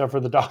apparently, except for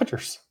the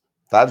Dodgers.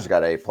 Dodgers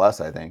got A+,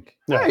 I think.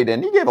 Yeah. No, he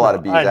didn't. He gave a lot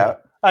of B's I know,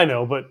 out. I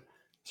know, but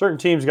certain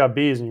teams got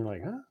B's, and you're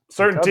like, huh?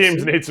 Certain Cubs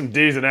teams C? need some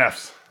D's and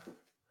F's.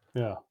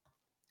 Yeah.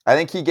 I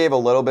think he gave a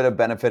little bit of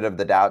benefit of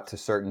the doubt to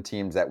certain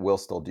teams that will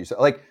still do so.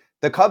 Like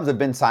the Cubs have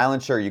been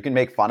silent. Sure, you can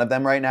make fun of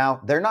them right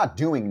now. They're not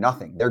doing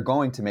nothing. They're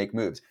going to make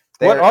moves.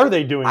 What are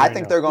they doing? I right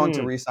think now? they're going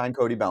to re-sign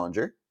Cody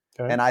Bellinger,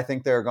 Okay. and I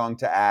think they're going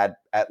to add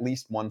at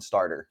least one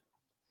starter.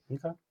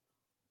 Okay.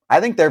 I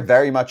think they're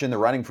very much in the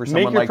running for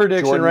someone Make your like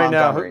prediction Jordan right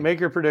Montgomery. now. Make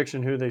your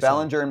prediction who they sign.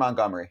 Bellinger and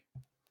Montgomery.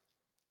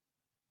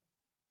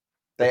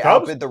 They The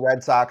Cubs? outbid the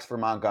Red Sox for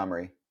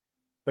Montgomery.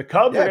 The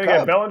Cubs Yeah, are going to get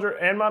Cubs. Bellinger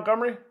and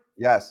Montgomery?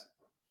 Yes.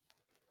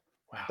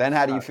 Wow. Then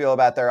how do you feel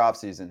about their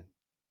offseason?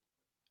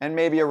 And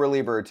maybe a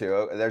reliever or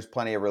two. There's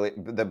plenty of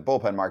the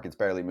bullpen market's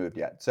barely moved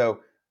yet. So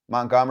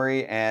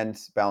Montgomery and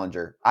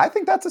Bellinger. I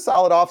think that's a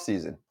solid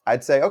offseason.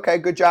 I'd say, okay,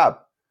 good job.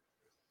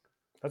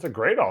 That's a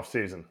great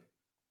offseason.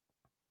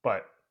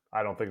 But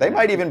I don't think They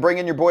might even bring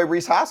in your boy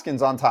Rhys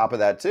Hoskins on top of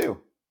that too.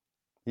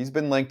 He's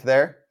been linked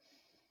there.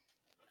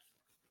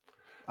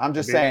 I'm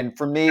just saying,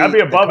 for me, that'd be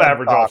the above Cubs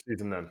average talk-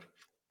 offseason then.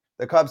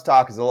 The Cubs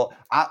talk is a little.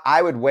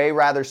 I would way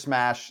rather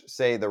smash,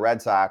 say, the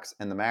Red Sox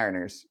and the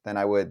Mariners than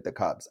I would the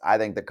Cubs. I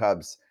think the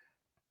Cubs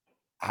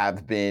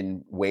have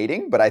been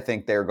waiting, but I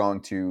think they're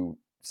going to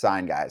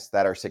sign guys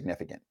that are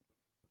significant.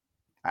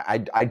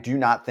 I do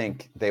not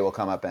think they will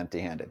come up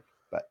empty-handed,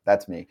 but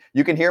that's me.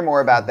 You can hear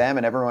more about them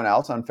and everyone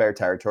else on Fair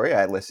Territory.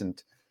 I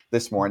listened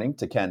this morning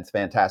to Ken's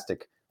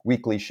fantastic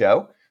weekly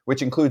show,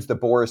 which includes the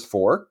Boris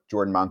 4,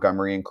 Jordan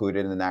Montgomery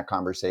included in that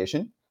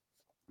conversation.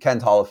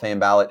 Ken's Hall of Fame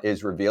ballot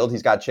is revealed.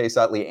 He's got Chase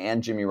Utley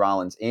and Jimmy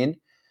Rollins in.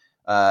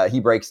 He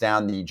breaks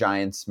down the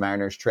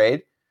Giants-Mariners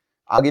trade.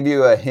 I'll give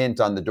you a hint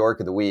on the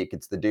dork of the week.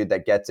 It's the dude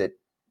that gets it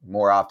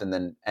more often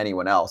than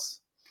anyone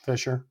else.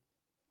 Fisher.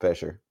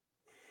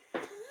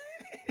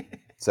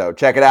 So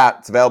check it out.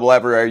 It's available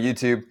everywhere,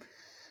 YouTube,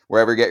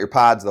 wherever you get your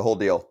pods, the whole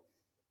deal.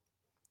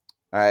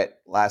 All right,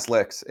 last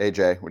licks.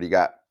 AJ, what do you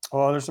got?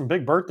 Oh, there's some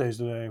big birthdays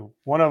today.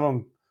 One of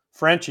them,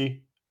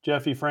 Frenchie,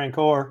 Jeffy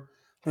Francoeur.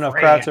 I don't know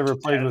if Kratz ever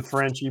played with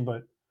Frenchie,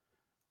 but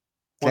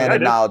Can't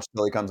acknowledge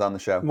till he comes on the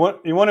show.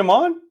 you want him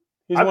on?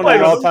 He's I one of played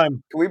the with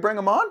all-time. Can we bring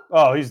him on?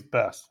 Oh, he's the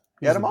best.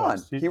 Get him on.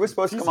 He was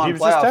supposed to come on he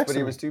was just playoffs, but texting he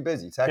me. was too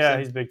busy. Text Yeah, him.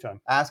 he's big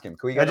time. Ask him.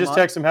 Can we I get him just on?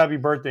 text him happy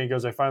birthday. He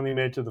goes, I finally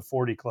made it to the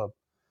 40 club.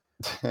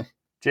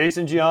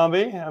 Jason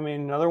Giambi, I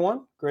mean, another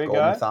one. Great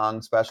Golden guy.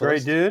 Thong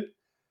specialist. Great dude.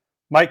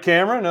 Mike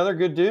Cameron, another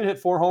good dude. Hit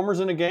 4 homers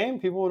in a game.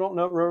 People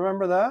don't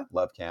remember that.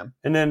 Love Cam.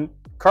 And then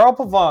Carl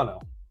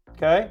Pavano.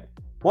 Okay.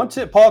 Once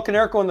hit Paul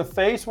Konerko in the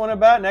face, one at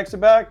bat. Next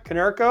at bat,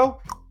 Konerko.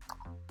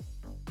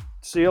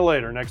 See you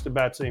later. Next at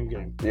bat, same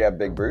game. Do you have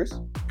Big Bruce?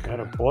 Had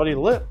a bloody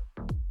lip.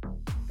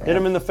 Hit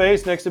him in the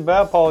face. Next at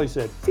bat, Paulie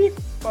said,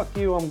 fuck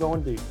you, I'm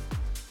going deep.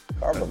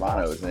 Carl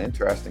Pavano is an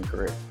interesting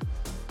career.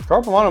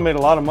 Carl Pavano made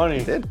a lot of money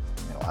He did.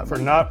 Made a lot of for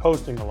money. not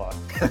posting a lot.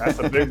 That's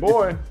a big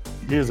boy.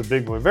 He is a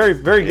big boy. Very,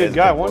 very He good is a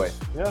guy. big boy. Once,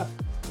 yeah.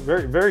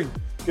 Very, very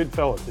good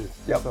fella, too. Good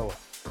Yep. fella.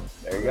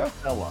 There you go.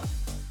 Fella.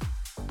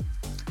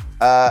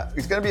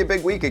 It's going to be a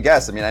big week, I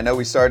guess. I mean, I know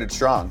we started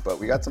strong, but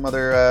we got some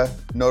other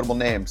notable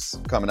names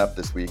coming up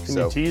this week. Can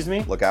so you tease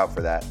me? look out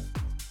for that.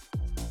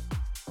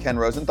 Ken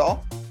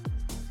Rosenthal,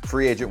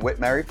 free agent Whit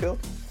Merrifield,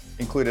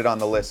 included on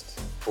the list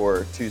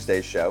for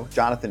Tuesday's show.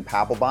 Jonathan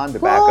Papelbon to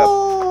back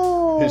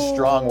up his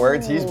strong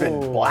words. He's been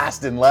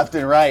blasting left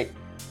and right.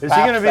 Is he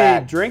going to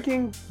be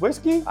drinking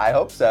whiskey? I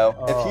hope so.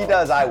 If he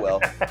does, I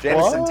will.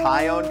 Jameson What?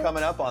 Tyone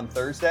coming up on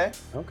Thursday.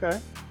 Okay.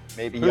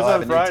 Maybe Who's he'll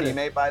have on a Friday? new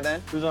teammate by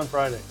then. Who's on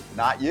Friday?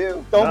 Not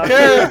you. Don't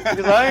care,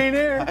 because I ain't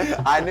here.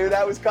 I knew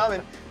that was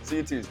coming. See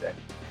you Tuesday.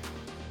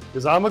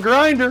 Because I'm a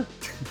grinder.